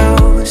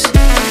close.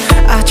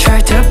 I try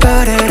to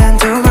put it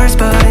into words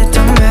but it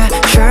don't matter.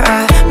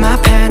 My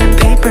pen and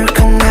paper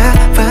could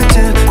never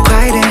do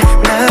quite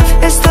enough.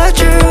 It's the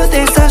truth,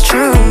 it's the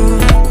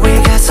truth. We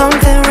got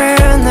something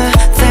real,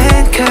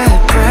 nothing could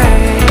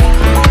break.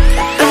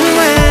 And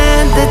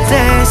when the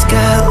days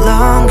get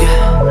longer,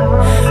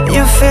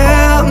 you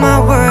fill my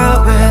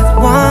world with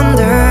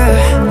wonder.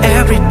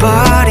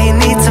 Everybody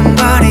needs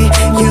somebody,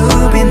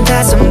 you've been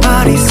that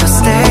somebody. So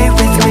stay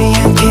with me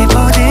and keep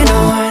holding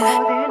on.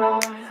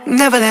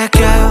 Never let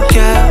go,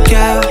 go,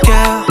 go,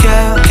 go, go,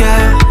 go.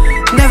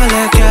 Never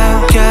let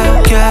go, go,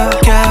 go,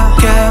 go,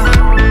 go.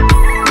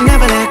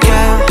 Never let go,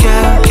 go,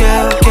 go,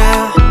 go,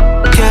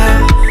 go.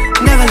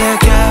 Never let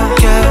go,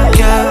 go,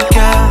 go,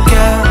 go,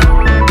 go.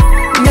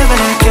 Never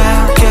let go,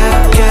 go,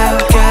 go,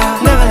 go.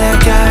 Never let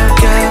go,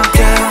 go,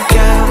 go,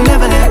 go.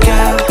 Never let go,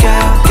 go,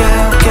 go,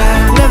 go.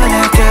 Never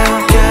let go,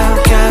 go,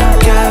 go,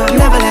 go.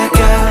 Never let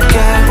go,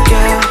 go,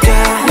 go, go.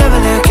 Never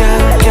let go,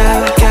 go,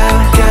 go,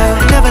 go.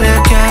 Never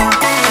let go.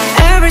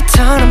 Every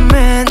time I'm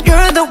in,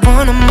 you're the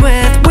one I'm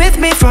with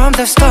me from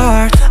the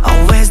start.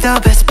 Always the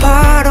best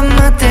part of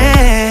my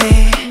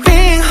day.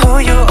 Being who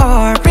you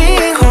are,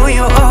 being who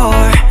you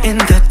are. In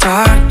the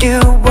dark, you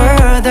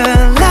were the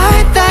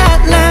light that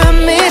led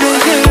me to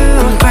you.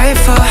 I'm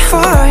grateful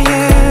for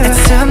you. It's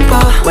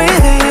simple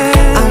with you.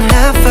 I'll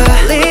never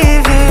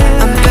leave you.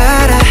 I'm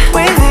better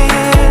with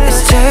you.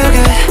 It's too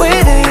good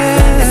with you.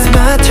 It's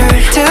my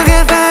turn to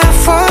give back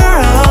for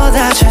all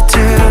that you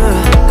do.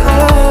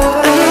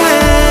 And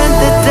when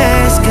the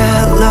days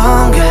get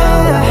longer,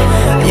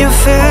 you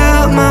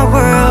fill my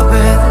world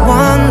with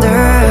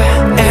wonder.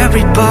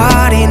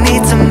 Everybody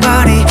needs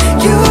somebody,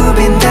 you've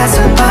been that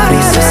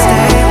somebody. So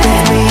stay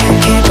with me and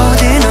keep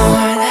holding on.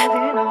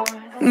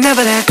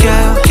 Never let go,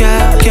 go,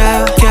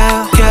 go, go,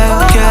 go,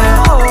 go.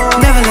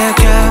 Never let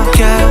go,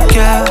 go,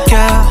 go,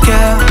 go,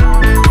 go.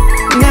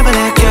 Never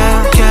let go,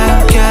 go,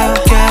 go,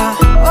 go,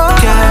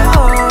 go.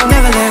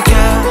 Never let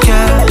go,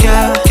 go,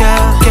 go,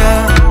 go, go.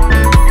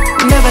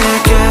 Never let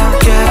go,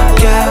 go,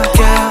 go,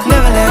 go.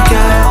 Never let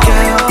go, go,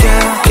 go,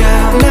 go.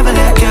 Never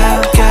let go,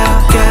 go,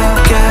 go,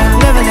 go.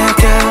 Never let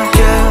go,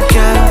 go,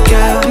 go,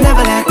 go.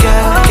 Never let go,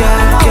 go,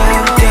 go,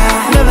 go.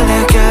 Never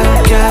let go,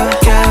 go,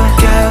 go,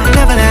 go.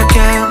 Never let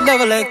go,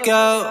 never let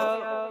go.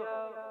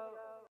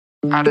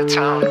 Out of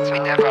town, we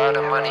never out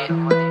of money.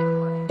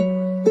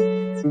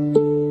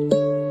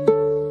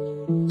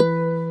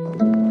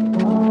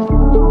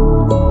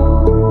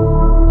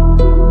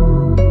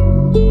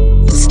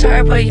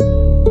 Starboy,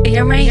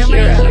 you're my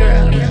hero.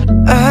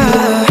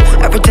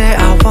 Every day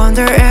I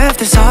wonder if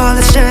this all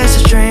is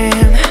just a dream.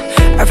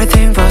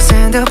 Everything falls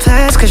into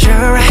place cause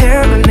you're right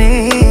here with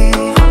me.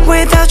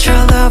 Without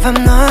your love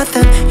I'm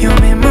nothing, you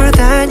mean more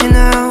than you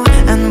know.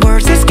 And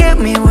words escape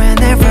me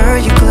whenever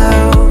you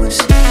close.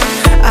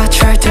 I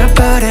try to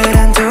put it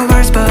into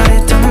words but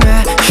it don't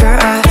matter.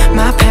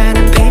 My pen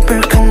and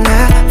paper could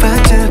never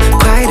do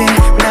quite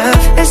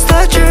enough. It's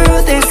the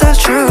truth, it's the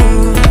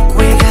truth.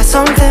 We got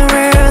something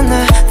real,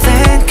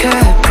 nothing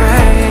could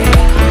break.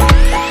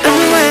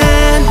 And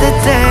when the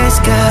days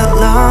get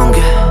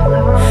longer,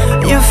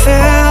 you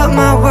fill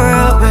my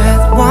world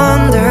with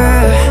wonder.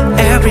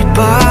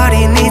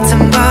 Everybody needs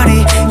somebody,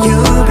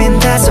 you've been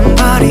that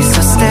somebody.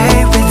 So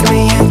stay with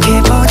me and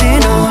keep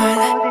holding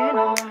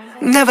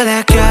on. Never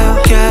let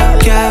go, go,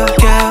 go,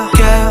 go.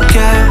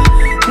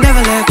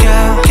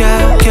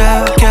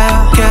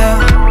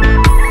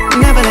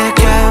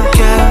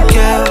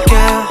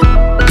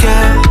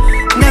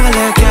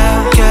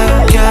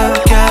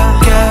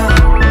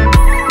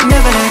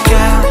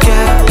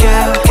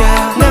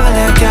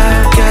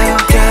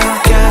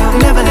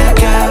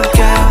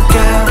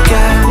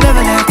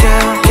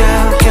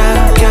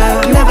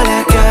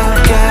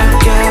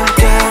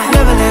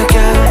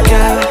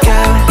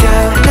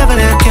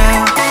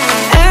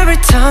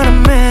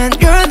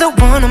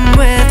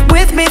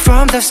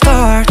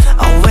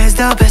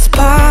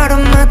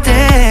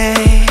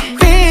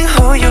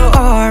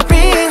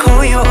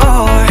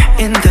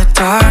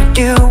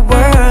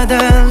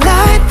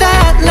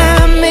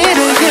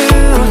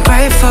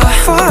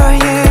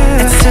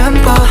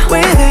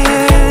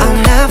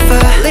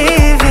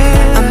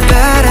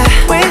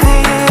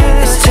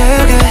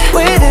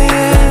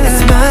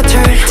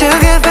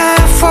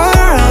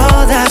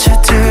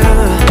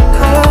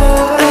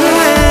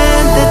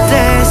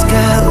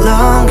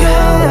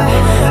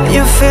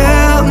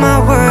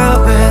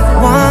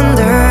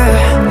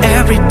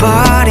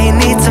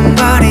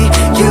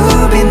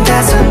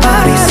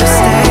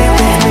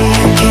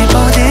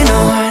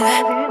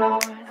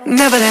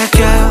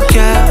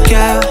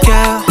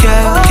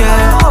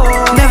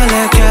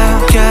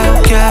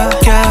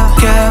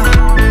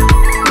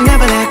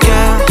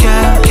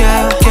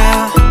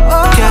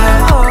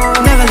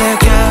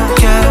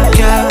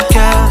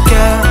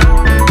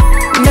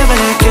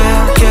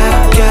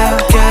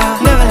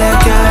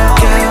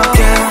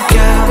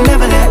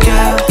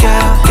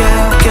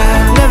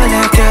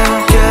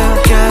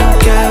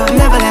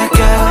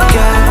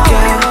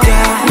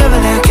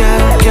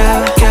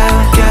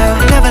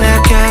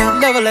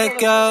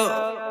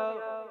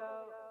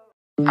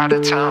 Out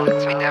of town,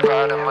 we never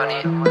out of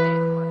money.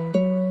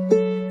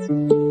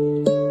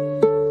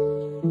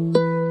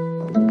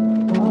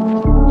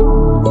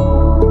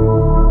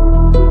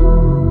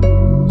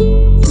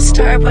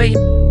 Starboy,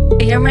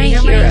 you're my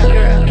hero.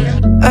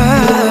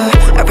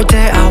 Every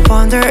day I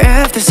wonder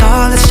if this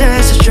all is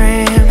just a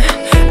dream.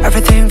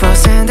 Everything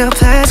falls into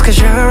place cause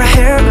you're right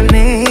here with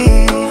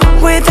me.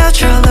 Without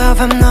your love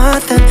I'm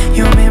nothing,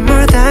 you mean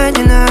more than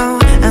you know.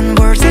 And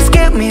words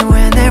escape me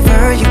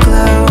whenever you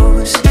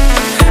close.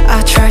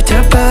 I try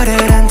to put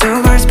it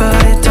into words but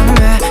it don't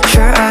matter.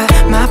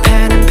 My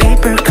pen and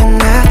paper could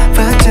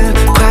never do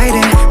quite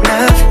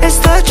enough. It's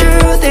the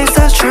truth, it's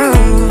the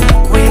truth.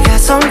 We got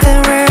something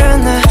real,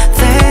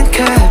 nothing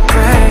could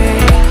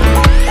break.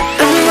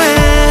 And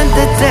when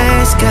the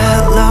days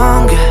get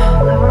longer,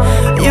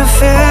 you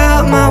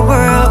fill my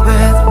world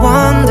with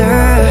wonder.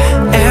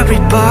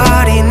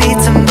 Everybody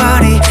needs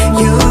somebody,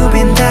 you've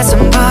been that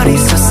somebody.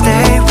 So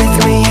stay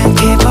with me and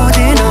keep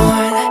holding on.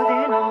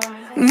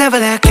 Never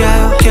let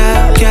go, go,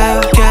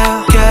 go,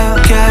 go, go,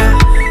 go.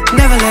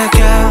 Never let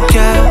go,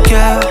 go,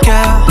 go, go,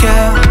 go.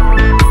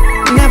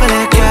 Never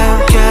let go,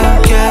 go,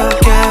 go,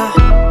 go,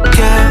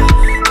 go.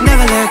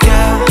 Never let go,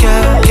 go,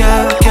 go,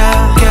 go,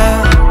 go.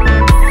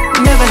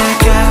 Never let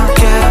go,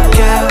 go,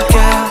 go,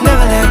 go.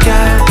 Never let go,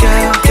 go,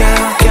 go,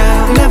 go.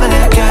 Never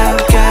let go,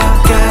 go,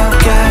 go,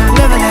 go.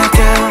 Never let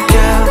go,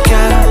 go,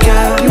 go, go.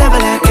 Never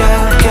let go,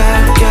 go,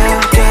 go,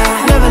 go.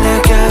 Never let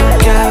go,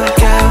 go,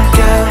 go,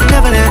 go.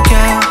 Never let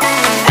go.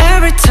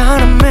 Every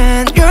time I'm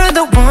in, you're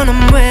the one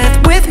I'm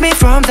with me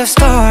from the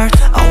start.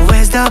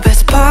 Always the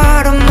best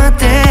part of my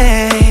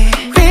day.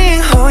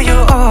 Being who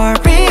you are,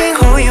 being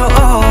who you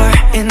are.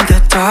 In the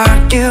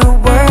dark, you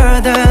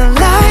were the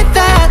light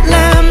that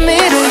led me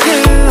to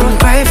you. I'm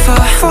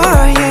grateful for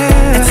you.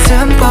 It's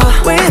simple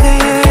with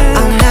you.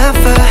 I'll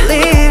never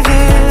leave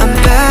you. I'm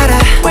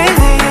better with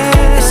you.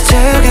 It's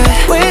too good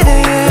with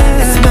you.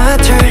 It's my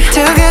turn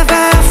to give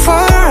back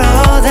for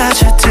all that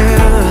you do.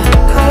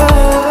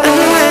 And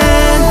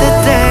when the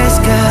days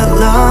get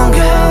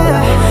longer,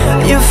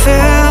 you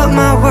fill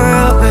my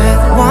world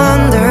with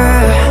wonder.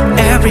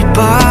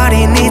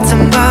 Everybody needs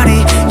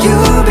somebody,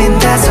 you've been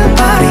that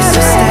somebody. So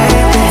stay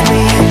with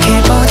me and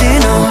keep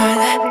holding on.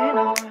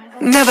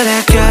 Never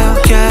let go,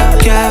 go,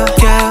 go,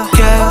 go,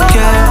 go,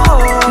 go.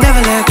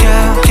 Never let go,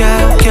 go,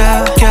 go,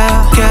 go,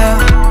 go.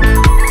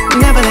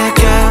 Never let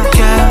go,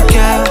 go,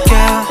 go,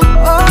 go,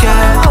 go.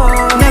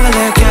 Never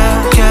let go,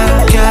 go,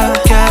 go,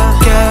 go,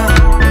 go.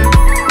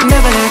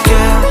 Never let go,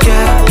 go,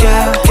 go,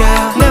 go.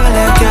 Never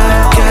let go,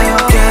 go,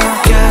 go,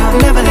 go.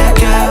 Never let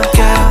go,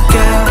 go,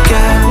 go,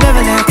 go.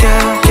 Never let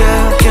go, go,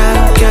 go,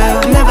 go.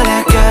 Never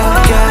let go,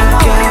 go,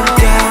 go,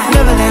 go.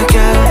 Never let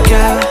go,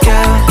 go, go,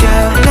 go.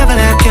 Never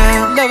let go,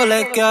 never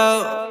let go.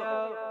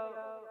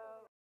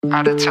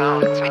 Out of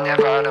town, we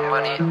never out of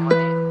money.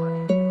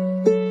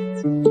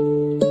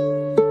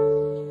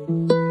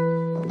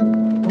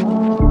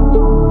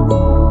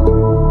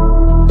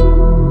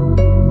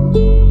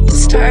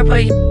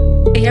 Starboy,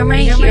 you're my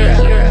hero.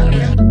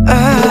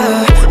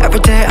 Every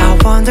day I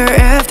wonder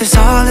if this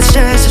all is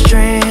just a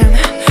dream.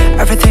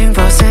 Everything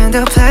falls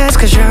into place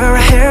cause you're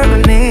right here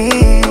with me.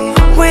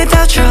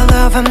 Without your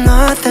love I'm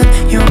nothing,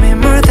 you mean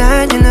more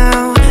than you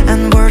know.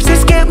 And words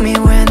escape me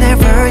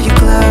whenever you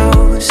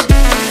close.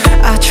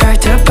 I try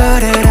to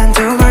put it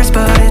into words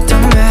but it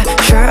don't matter.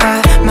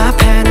 My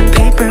pen and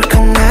paper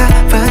could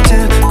never do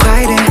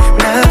quite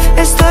enough.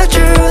 It's the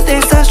truth,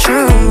 it's the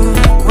truth.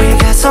 We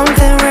got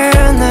something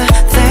real,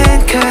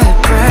 nothing could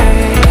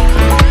break.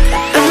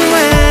 And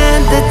when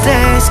the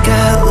days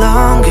get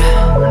longer,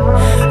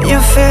 you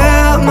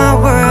fill my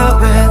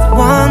world with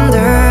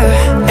wonder.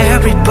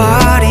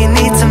 Everybody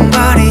needs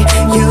somebody,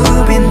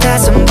 you've been that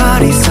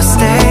somebody. So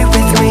stay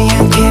with me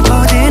and keep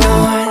holding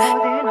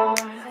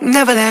on.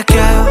 Never let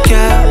go,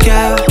 go,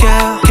 go,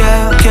 go, go.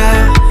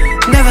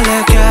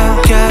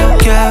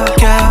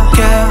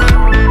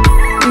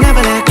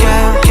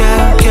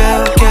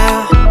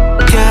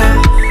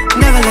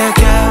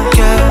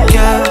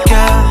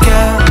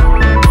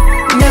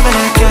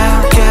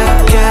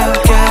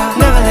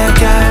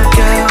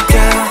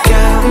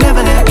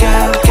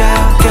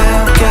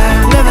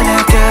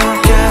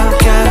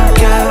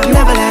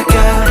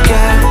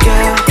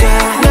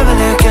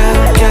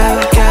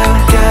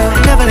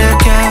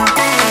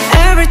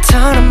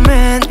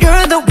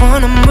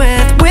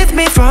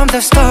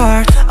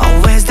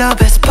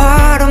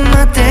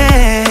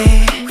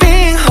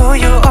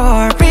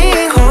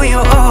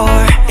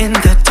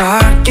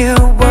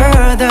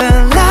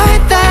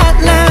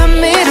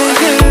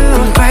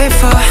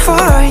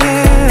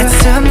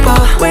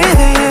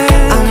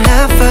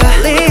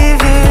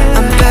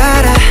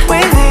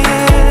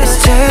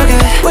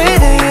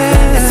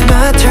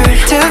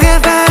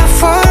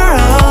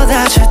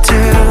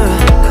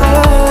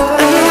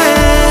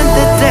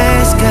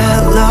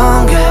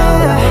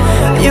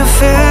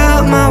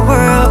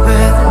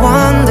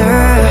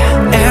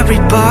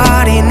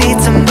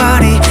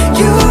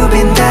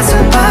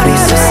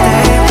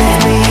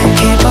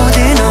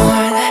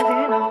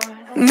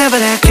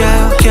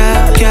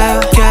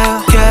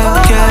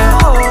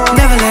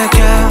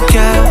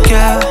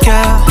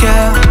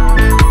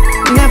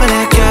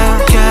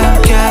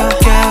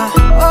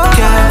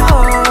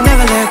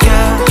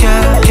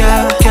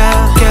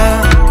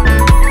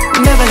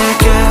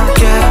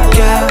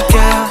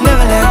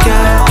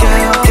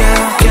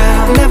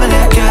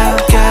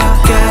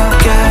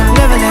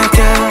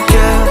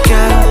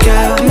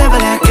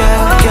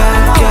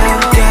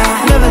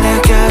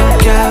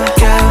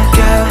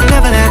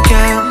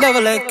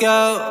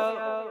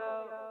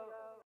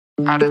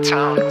 Out of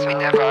town, we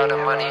never out of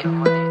money.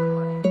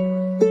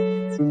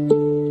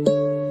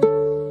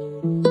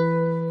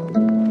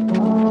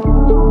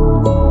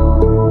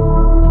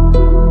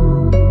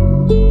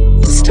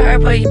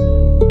 Starboy,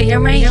 you're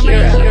my hero.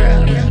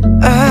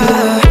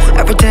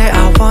 Every day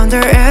I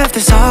wonder if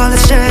this all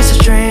is just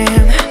a dream.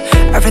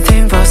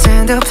 Everything falls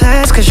into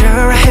place cause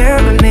you're right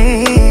here with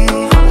me.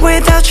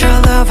 Without your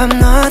love I'm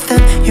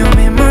nothing, you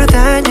mean more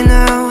than you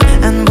know.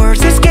 And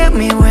words escape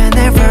me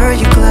whenever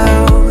you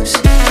close.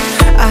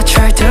 I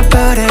try to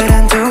put it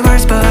into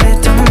words but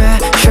it don't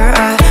measure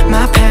up.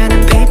 My pen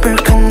and paper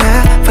could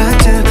never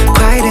do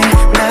quite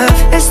enough.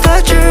 It's the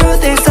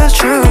truth, it's the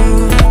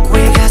truth.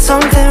 We got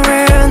something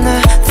real,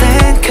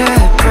 nothing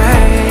could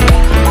break.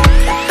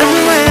 And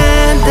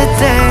when the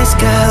days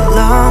get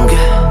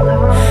longer,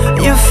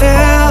 you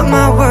fill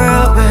my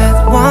world with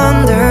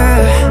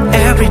wonder.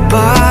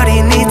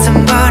 Everybody needs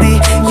somebody,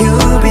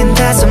 you've been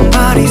that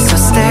somebody. So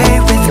stay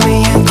with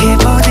me and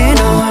keep holding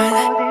on.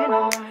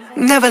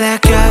 Never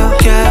let go,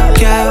 go,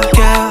 go,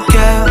 go,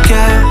 go,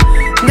 go.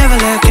 Never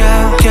let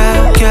go, go,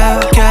 go,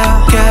 go,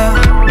 go.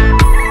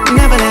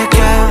 Never let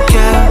go,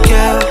 go,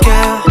 go, go,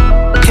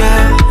 go.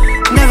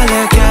 Never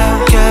let go,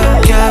 go,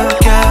 go,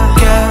 go,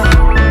 go.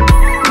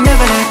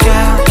 Never let go,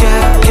 go,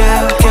 go,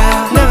 go.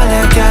 Never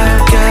let go,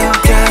 go,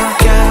 go,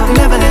 go.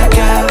 Never let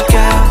go,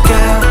 go, go,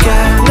 go.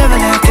 Never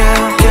let go,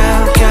 go,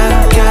 go,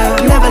 go.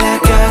 Never let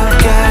go,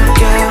 go,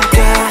 go,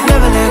 go.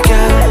 Never let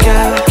go, go,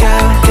 go,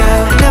 go.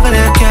 Never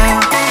let go.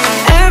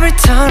 Every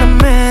time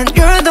I'm in,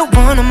 you're the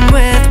one I'm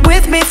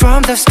with me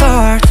from the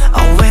start.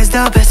 Always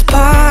the best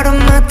part of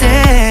my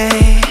day.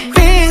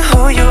 Being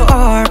who you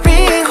are,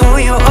 being who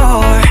you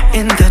are.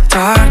 In the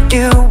dark,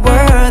 you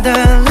were the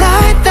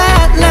light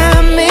that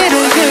led me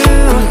to you.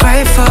 I'm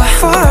grateful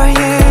for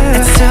you.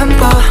 It's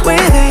simple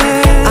with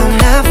you. I'll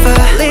never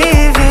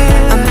leave you.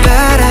 I'm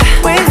better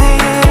with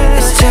you.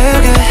 It's too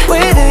good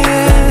with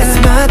you. It's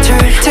my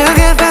turn to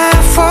give back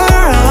for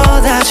all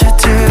that you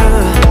do.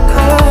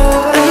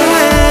 And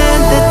when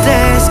the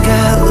days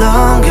get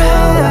longer,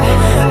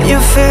 you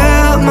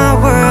fill my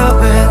world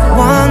with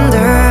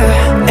wonder.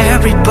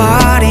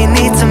 Everybody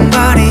needs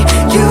somebody,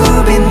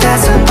 you've been that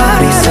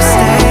somebody. So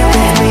stay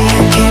with me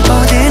and keep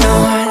holding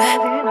on.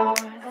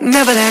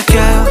 Never let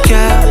go,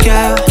 go,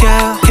 go, go,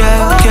 go,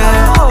 go.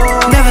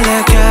 Never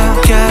let go,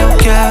 go,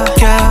 go,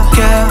 go,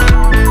 go.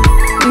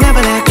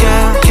 Never let go,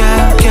 go,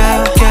 go,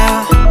 go,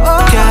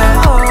 go.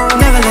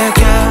 Never let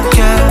go,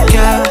 go,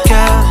 go,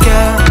 go, go.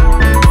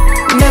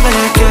 Never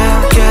let go,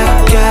 go,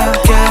 go,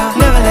 go.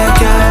 Never let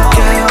go,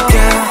 go,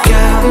 go,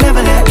 go.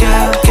 Never let go,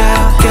 go,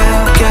 go,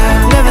 go.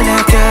 Never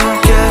let go,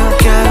 go,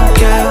 go,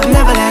 go.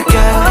 Never let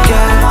go,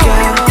 go, go,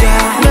 go.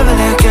 Never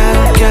let go,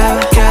 go,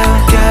 go,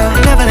 go.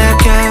 Never let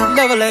go,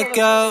 never let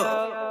go.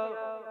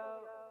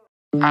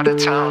 Out of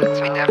town,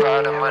 we never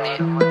out of money.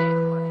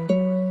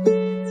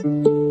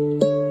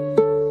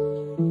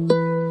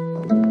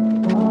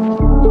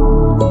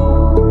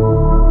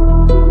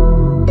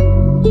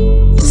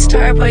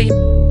 Starboy,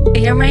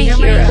 you're my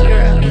hero.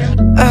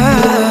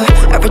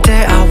 Every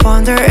day I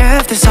wonder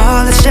if this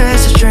all is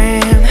just a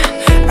dream.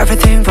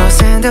 Everything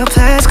falls into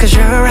place cause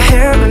you're right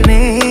here with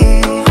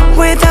me.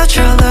 Without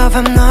your love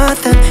I'm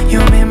nothing, you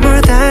mean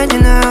more than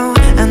you know.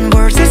 And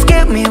words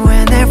escape me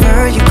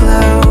whenever you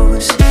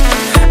close.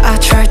 I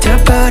try to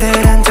put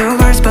it into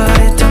words but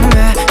it don't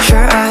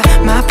measure up.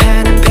 My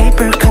pen and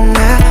paper could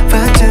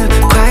never do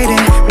quite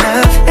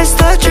enough. It's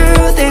the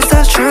truth, it's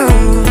the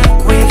truth.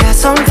 We got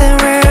something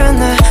real,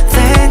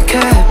 nothing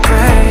could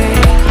break.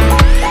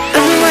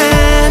 And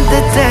when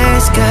the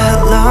days get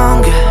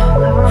longer,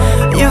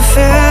 you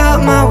fill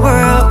my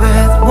world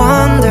with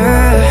wonder.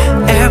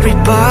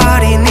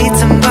 Everybody needs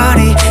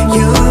somebody,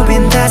 you've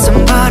been that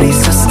somebody.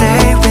 So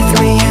stay with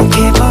me and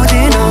keep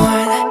holding on.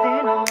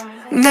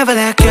 Never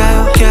let go,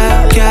 go,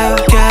 go,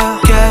 go,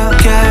 go,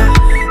 go.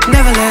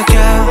 Never let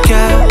go,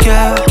 go, go,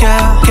 go,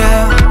 go.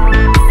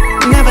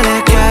 Never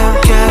let go,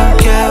 go,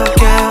 go,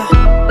 go,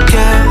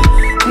 go.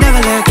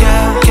 Never let go,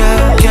 go,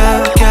 go,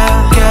 go,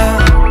 go.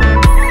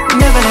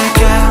 Never let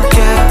go,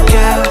 go,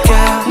 go, go.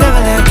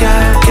 Never let go,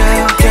 go,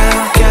 go,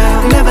 go.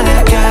 Never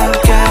let go,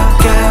 go,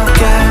 go,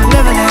 go.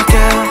 Never let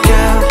go,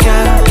 go, go,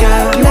 go.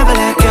 Never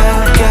let go,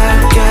 go,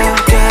 go,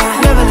 go.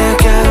 Never let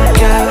go,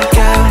 go,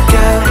 go,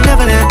 go.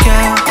 Never let go.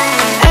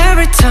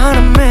 Every time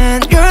I'm in,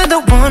 you're the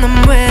one I'm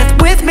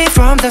with me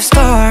from the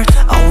start.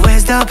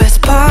 Always the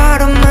best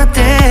part of my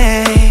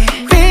day.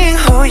 Being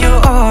who you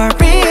are,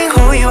 being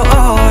who you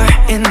are.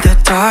 In the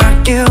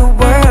dark, you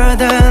were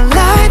the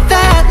light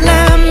that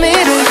led me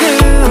to you.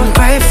 I'm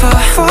grateful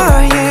for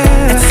you.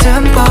 It's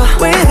simple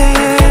with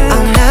you.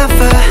 I'll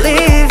never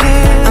leave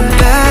you. I'm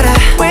better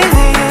with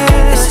you.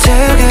 It's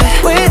too good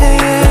with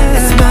you.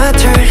 It's my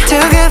turn to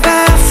give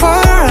back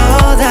for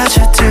all that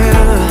you do.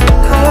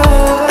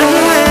 And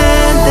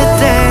when the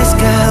days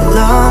get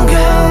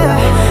longer,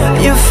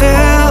 you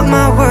fill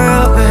my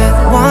world with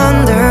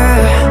wonder.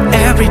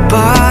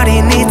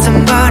 Everybody needs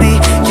somebody,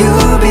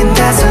 you've been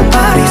that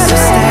somebody. So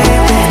stay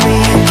with me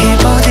and keep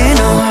holding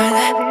on.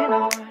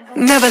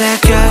 Never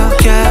let go,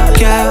 go,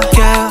 go,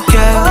 go,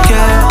 go,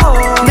 go.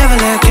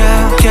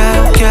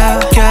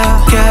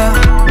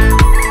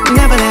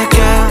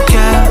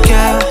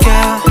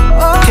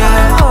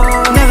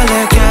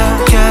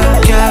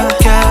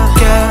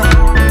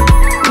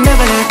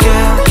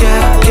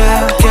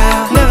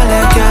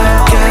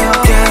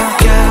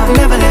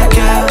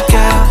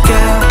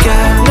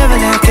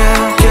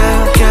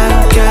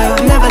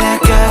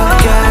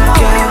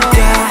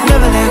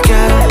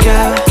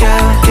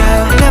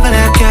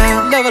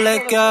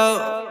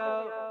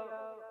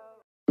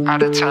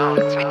 Out of town,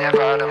 we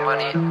never out of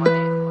money.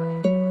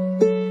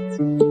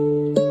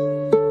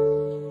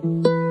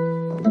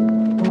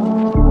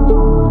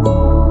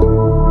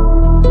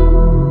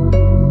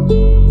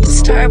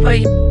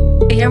 Starboy,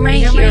 you're my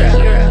hero.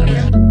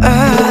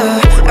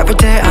 Every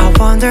day I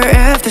wonder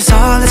if this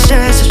all is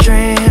just a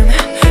dream.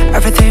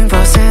 Everything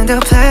falls into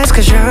place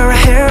cause you're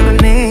right here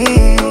with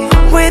me.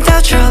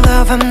 Without your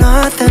love I'm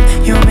nothing,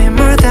 you mean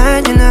more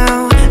than you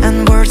know.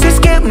 And words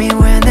escape me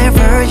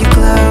whenever you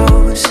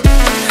close.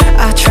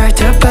 I try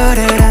to put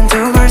it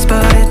into words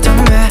but it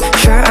don't matter.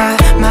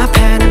 My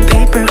pen and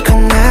paper could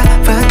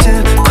never do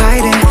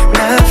quite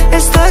enough.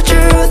 It's the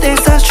truth,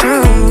 it's the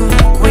truth.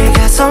 We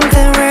got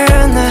something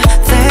real,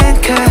 nothing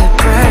could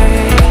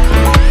break.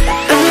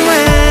 And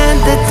when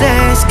the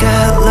days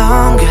get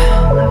longer,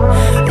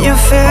 you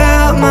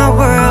fill my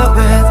world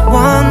with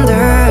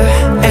wonder.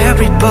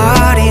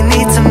 Everybody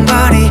needs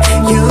somebody,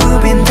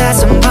 you've been that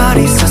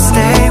somebody. So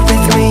stay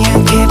with me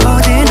and keep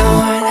holding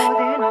on.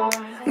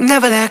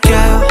 Never let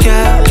go, go,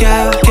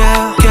 go,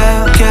 go, go,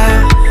 go.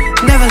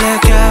 Never let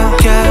go,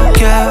 go,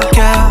 go,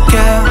 go,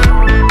 go.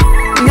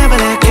 Never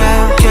let go,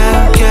 go,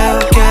 go,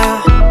 go,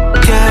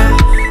 go.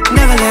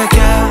 Never let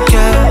go,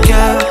 go,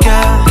 go, go,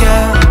 go.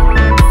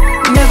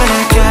 Never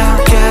let go,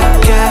 go,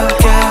 go,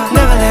 go.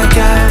 Never let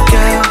go,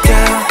 go, go,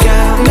 go.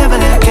 Never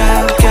let go,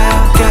 go,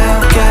 go,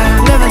 go.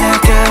 Never let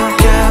go,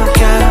 go,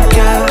 go,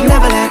 go.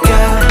 Never let go,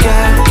 go,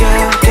 go,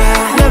 go.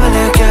 Never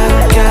let go,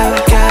 go,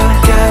 go,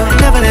 go.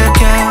 Never let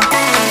go.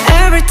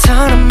 Every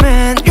time I'm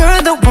in,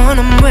 you're the one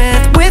I'm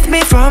with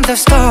me from the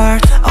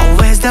start.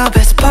 Always the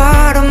best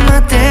part of my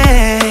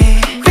day.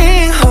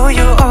 Being who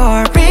you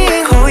are,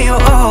 being who you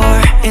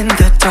are. In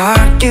the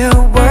dark, you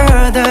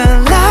were the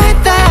light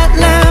that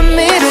led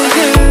me to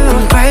you.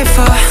 I'm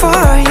grateful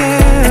for you.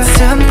 It's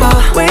simple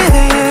with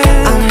you.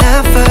 I'll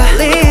never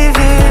leave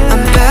you.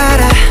 I'm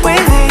better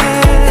with you.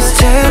 It's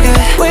too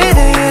good with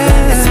you.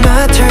 It's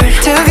my turn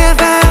to give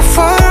back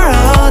for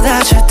all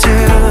that you do.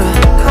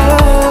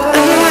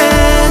 And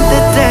when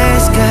the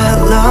days get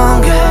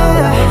longer,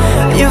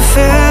 you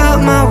fill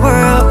my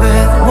world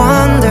with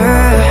wonder.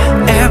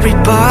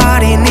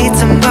 Everybody needs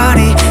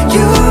somebody,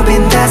 you've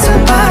been that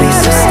somebody.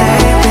 So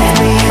stay with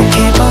me and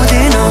keep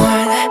holding on.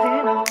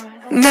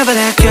 Never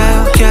let go,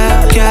 go,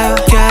 go,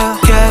 go,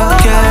 go,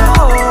 go.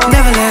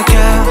 Never let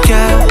go,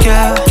 go, go,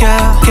 go,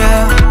 go.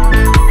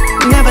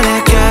 Never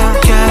let go,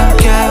 go,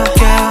 go,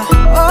 go,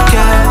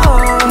 go.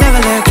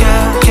 Never let go,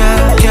 go,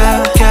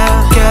 go, go,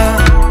 go.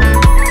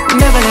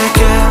 Never let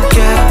go,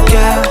 go,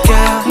 go,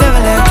 go.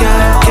 Never let go,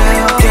 go,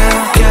 go,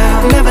 go.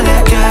 Never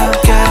let go,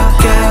 go,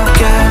 go,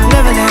 go.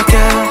 Never let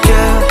go,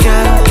 go,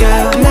 go, go.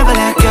 Never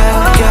let go,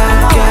 go,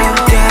 go,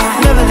 go.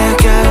 Never let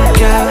go,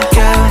 go,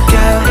 go,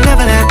 go.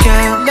 Never let go,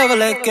 never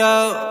let go.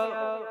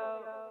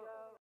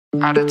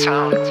 Out of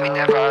town, we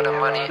never out of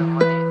money.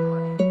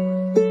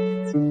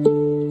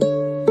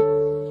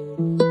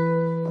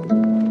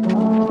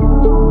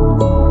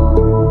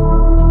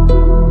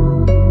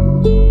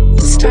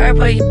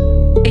 Starboy,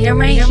 you're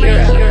my hero.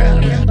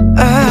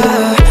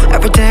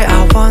 Every day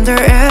I wonder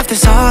if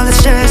this all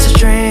is just a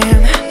dream.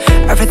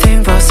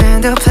 Everything falls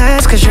into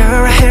place cause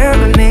you're right here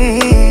with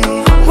me.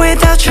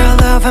 Without your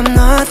love I'm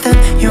nothing,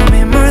 you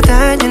mean more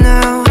than you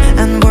know.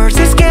 And words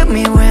escape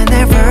me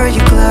whenever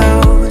you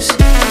close.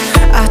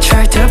 I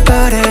try to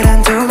put it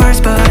into words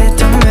but it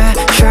don't matter.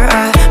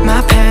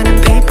 My pen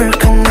and paper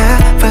could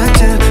never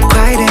do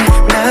quite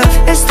enough.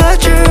 It's the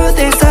truth,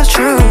 it's the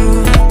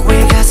truth. We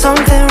got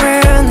something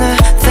real,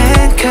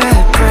 nothing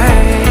could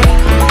break.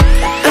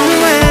 And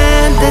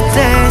when the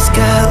days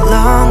get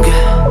longer,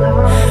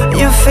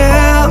 you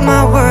fill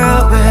my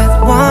world with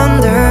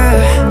wonder.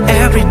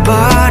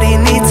 Everybody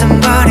needs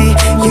somebody,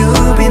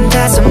 you've been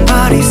that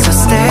somebody. So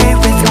stay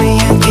with me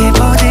and keep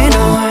holding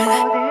on.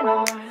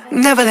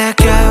 Never let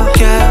go,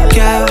 go,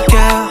 go,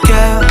 go,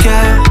 go, go.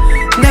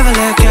 Never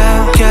let go,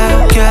 go,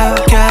 go,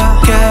 go,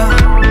 go.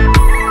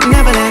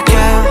 Never let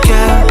go,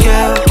 go, go,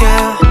 go,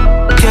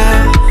 go.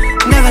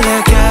 Never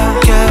let go,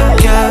 go,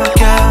 go,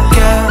 go,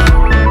 go.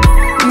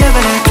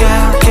 Never let go,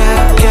 go,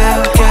 go,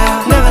 go.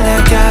 Never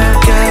let go,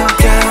 go,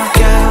 go,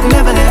 go.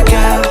 Never let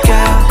go, go,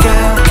 go,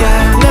 go.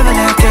 Never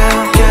let go,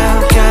 go,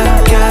 go,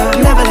 go.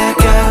 Never let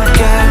go,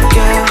 go,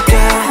 go,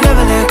 go.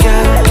 Never let go,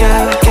 go,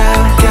 go,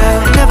 go.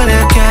 Never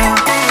let go.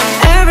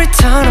 Every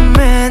time I'm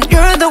in,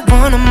 you're the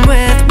one I'm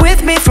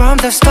with me from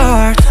the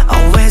start.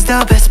 Always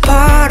the best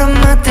part of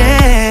my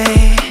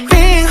day.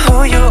 Being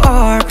who you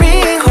are,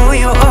 being who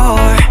you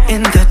are.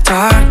 In the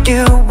dark,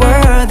 you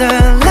were the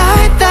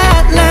light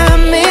that led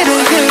me to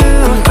you.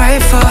 I'm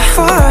grateful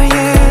for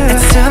you.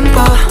 It's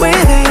simple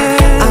with you.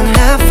 I'll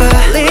never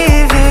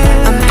leave you.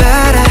 I'm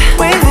better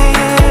with you.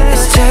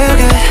 It's too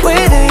good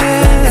with you.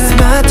 It's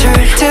my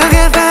turn to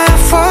give back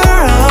for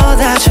all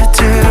that you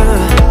do.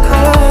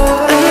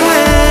 And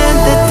when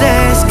the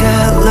days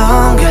get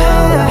longer,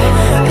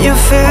 you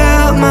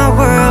fill my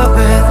world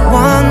with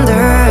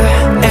wonder.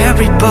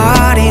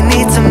 Everybody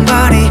needs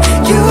somebody,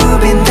 you've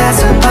been that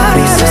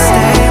somebody. So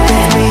stay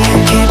with me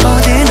and keep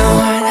holding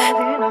on.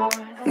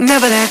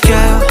 Never let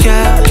go, go,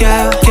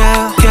 go, go,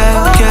 go,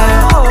 go.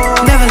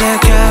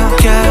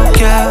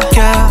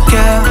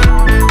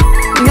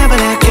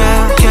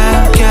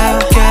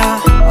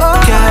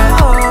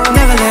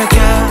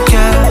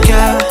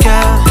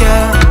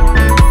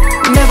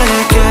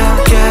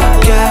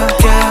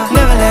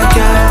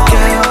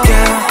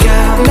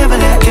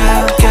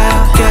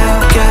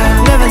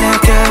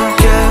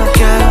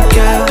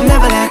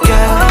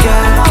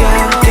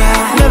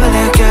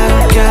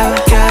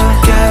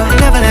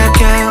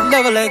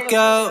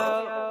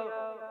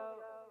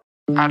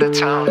 Out of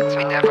town,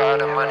 we never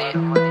out of money.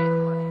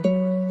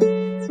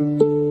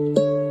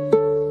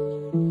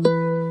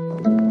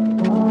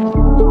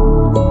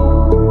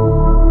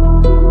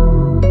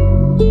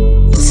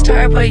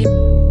 Starboy,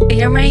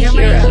 you're my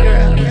hero.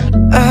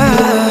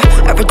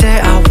 Every day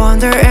I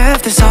wonder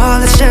if this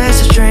all is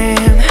just a dream.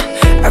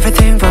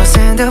 Everything falls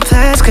into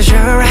place cause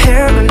you're right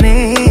here with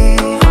me.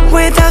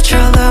 Without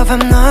your love I'm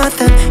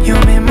nothing, you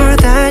mean more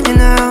than you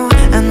know.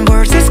 And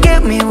words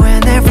escape me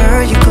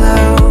whenever you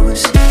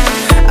close.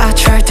 I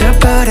try to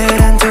put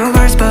it into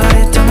words but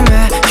it don't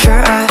matter.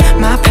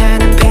 My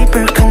pen and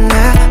paper could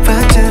never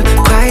do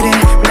quite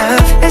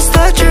enough. It's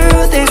the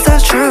truth, it's the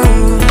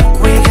truth.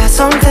 We got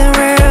something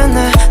real,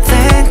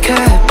 nothing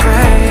could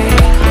break.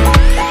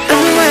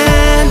 And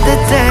when the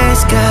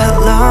days get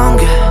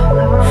longer,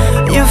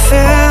 you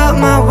fill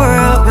my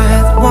world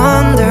with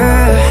wonder.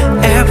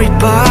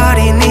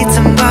 Everybody needs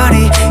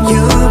somebody,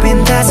 you've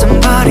been that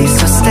somebody.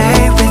 So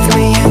stay with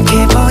me and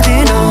keep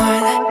holding on.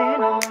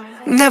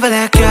 Never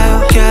let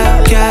go, go,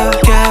 go,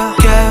 go,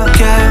 go,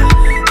 go.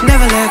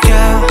 Never let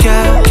go, go,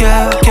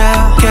 go, go,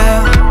 go.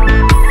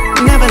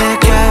 Never let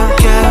go,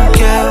 go,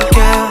 go,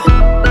 go,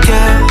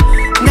 go.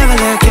 Never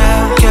let go,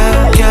 go,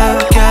 go,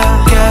 go,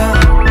 go.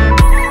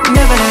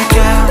 Never let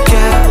go,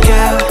 go, go,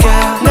 go.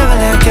 Never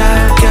let go,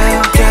 go,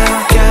 go,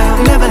 go.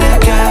 Never let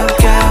go,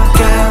 go,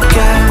 go,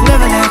 go.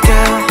 Never let go,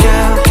 go,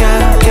 go,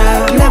 go.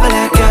 Never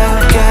let go,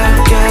 go,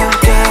 go,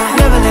 go.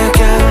 Never let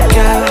go,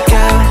 go,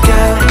 go, go.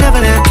 Never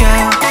let go.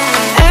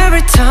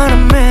 Every time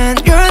I'm in,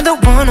 you're the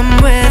one I'm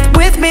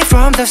with me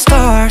from the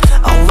start.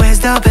 Always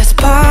the best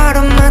part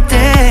of my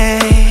day.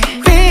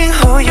 Being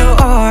who you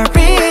are,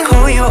 being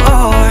who you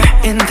are.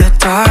 In the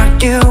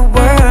dark, you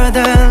were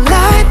the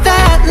light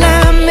that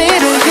led me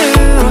to you.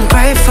 I'm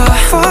grateful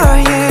for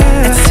you.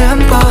 It's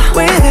simple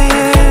with you.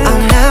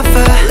 I'll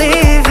never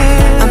leave you.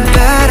 I'm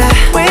better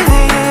with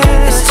you.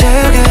 It's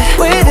too good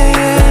with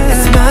you.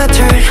 It's my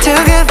turn to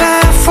give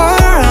back for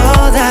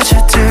all that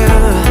you do.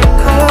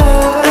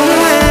 And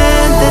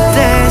when the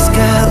days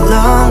get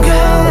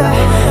longer,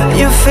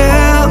 you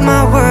fill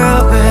my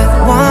world with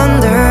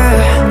wonder.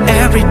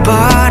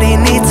 Everybody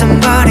needs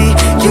somebody,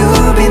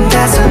 you've been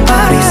that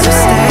somebody. So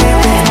stay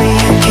with me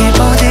and keep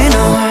holding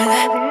on.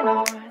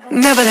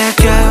 Never let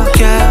go,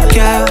 go,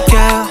 go,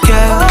 go,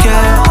 go, go.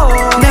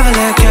 Never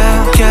let go,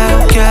 go,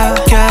 go,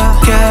 go,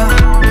 go.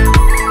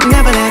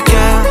 Never let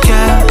go,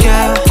 go, go,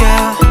 go,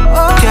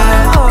 go.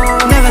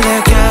 Never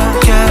let go,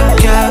 go,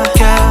 go,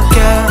 go,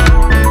 go.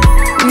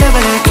 Never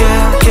let go,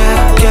 go,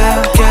 go,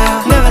 go.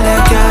 Never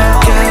let go,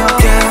 go,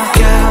 go,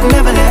 go.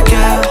 Never let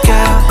go, go,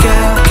 go,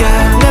 go.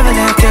 Never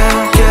let go,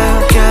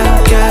 go, go,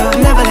 go.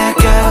 Never let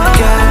go,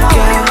 go,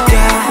 go,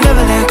 go.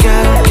 Never let go,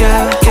 go,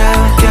 go,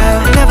 go.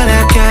 Never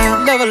let go,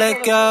 never let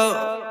go.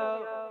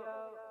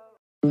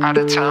 Out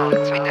of town,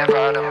 we never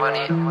out of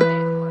money.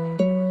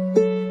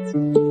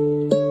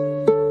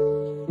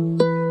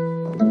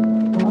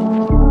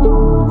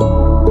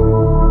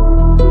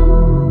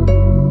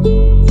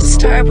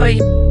 Starboy,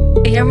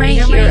 you're my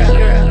hero.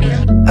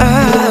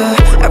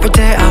 Every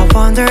day I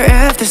wonder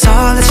if this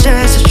all is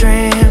just a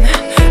dream.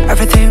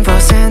 Everything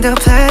falls into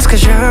place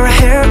cause you're right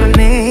here with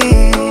me.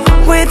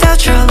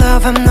 Without your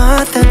love I'm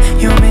nothing,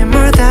 you mean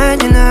more than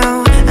you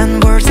know.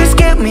 And words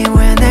escape me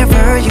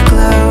whenever you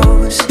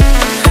close.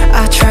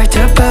 I try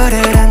to put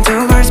it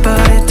into words but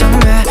it don't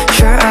matter.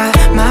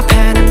 My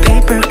pen and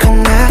paper could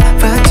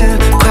never do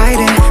quite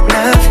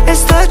enough.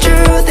 It's the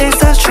truth, it's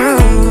the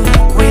truth.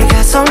 We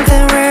got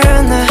something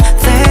real,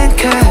 nothing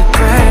could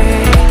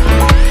break.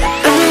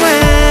 And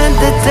when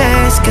the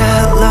days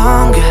get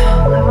longer,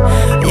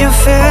 you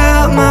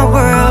fill my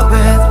world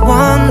with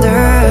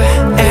wonder.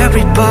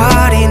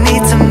 Everybody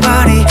needs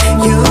somebody,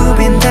 you've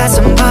been that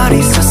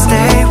somebody. So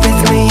stay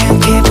with me and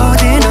keep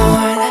holding on.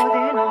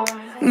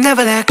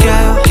 Never let go,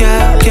 go,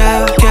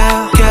 go,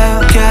 go, go,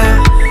 go.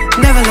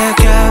 Never let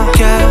go,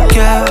 go,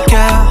 go,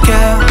 go,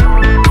 go.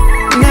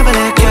 Never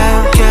let go,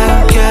 go,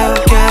 go,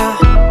 go,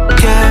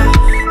 go.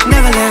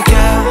 Never let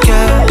go, go,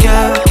 go,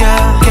 go,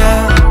 go.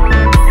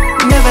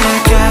 Never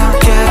let go,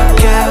 go,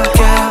 go,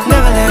 go.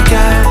 Never let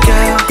go, go,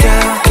 go,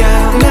 go.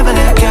 Never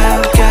let go,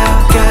 go,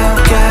 go,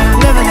 go.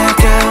 Never let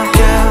go,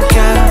 go,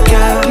 go,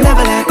 go.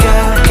 Never let go,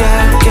 go,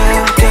 go,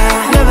 go.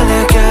 Never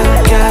let go,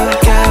 go,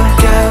 go,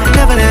 go.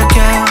 Never let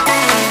go.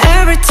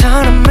 Every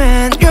time I'm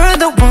in, you're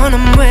the one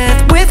I'm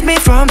with me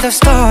from the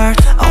start.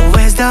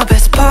 Always the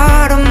best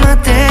part of my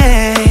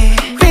day.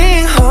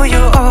 Being who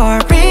you are,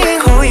 being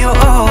who you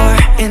are.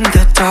 In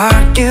the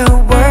dark, you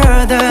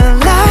were the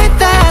light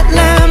that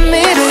led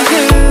me to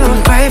you.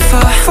 I'm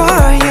grateful for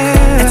you.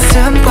 It's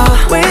simple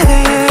with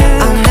you.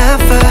 I'll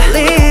never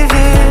leave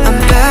you. I'm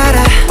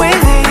better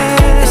with you.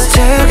 It's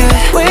too good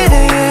with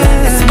you.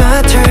 It's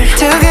my turn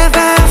to give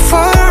back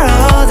for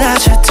all that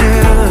you do.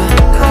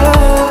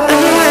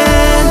 And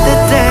when the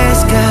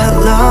days get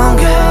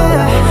longer,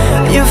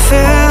 you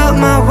fill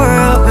my world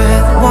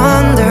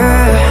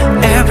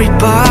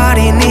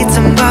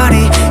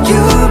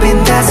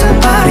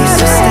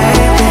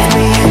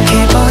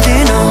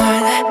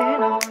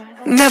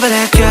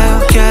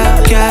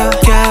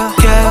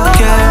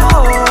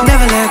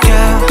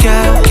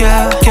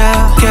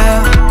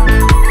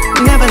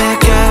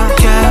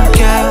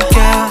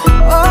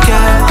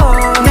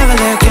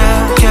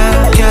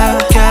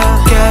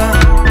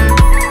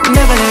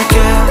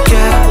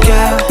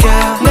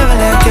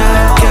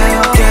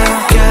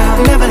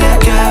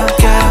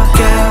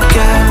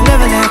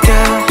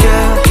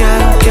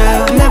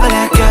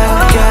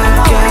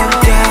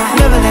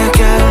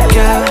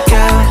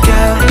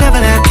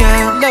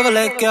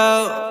look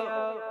out.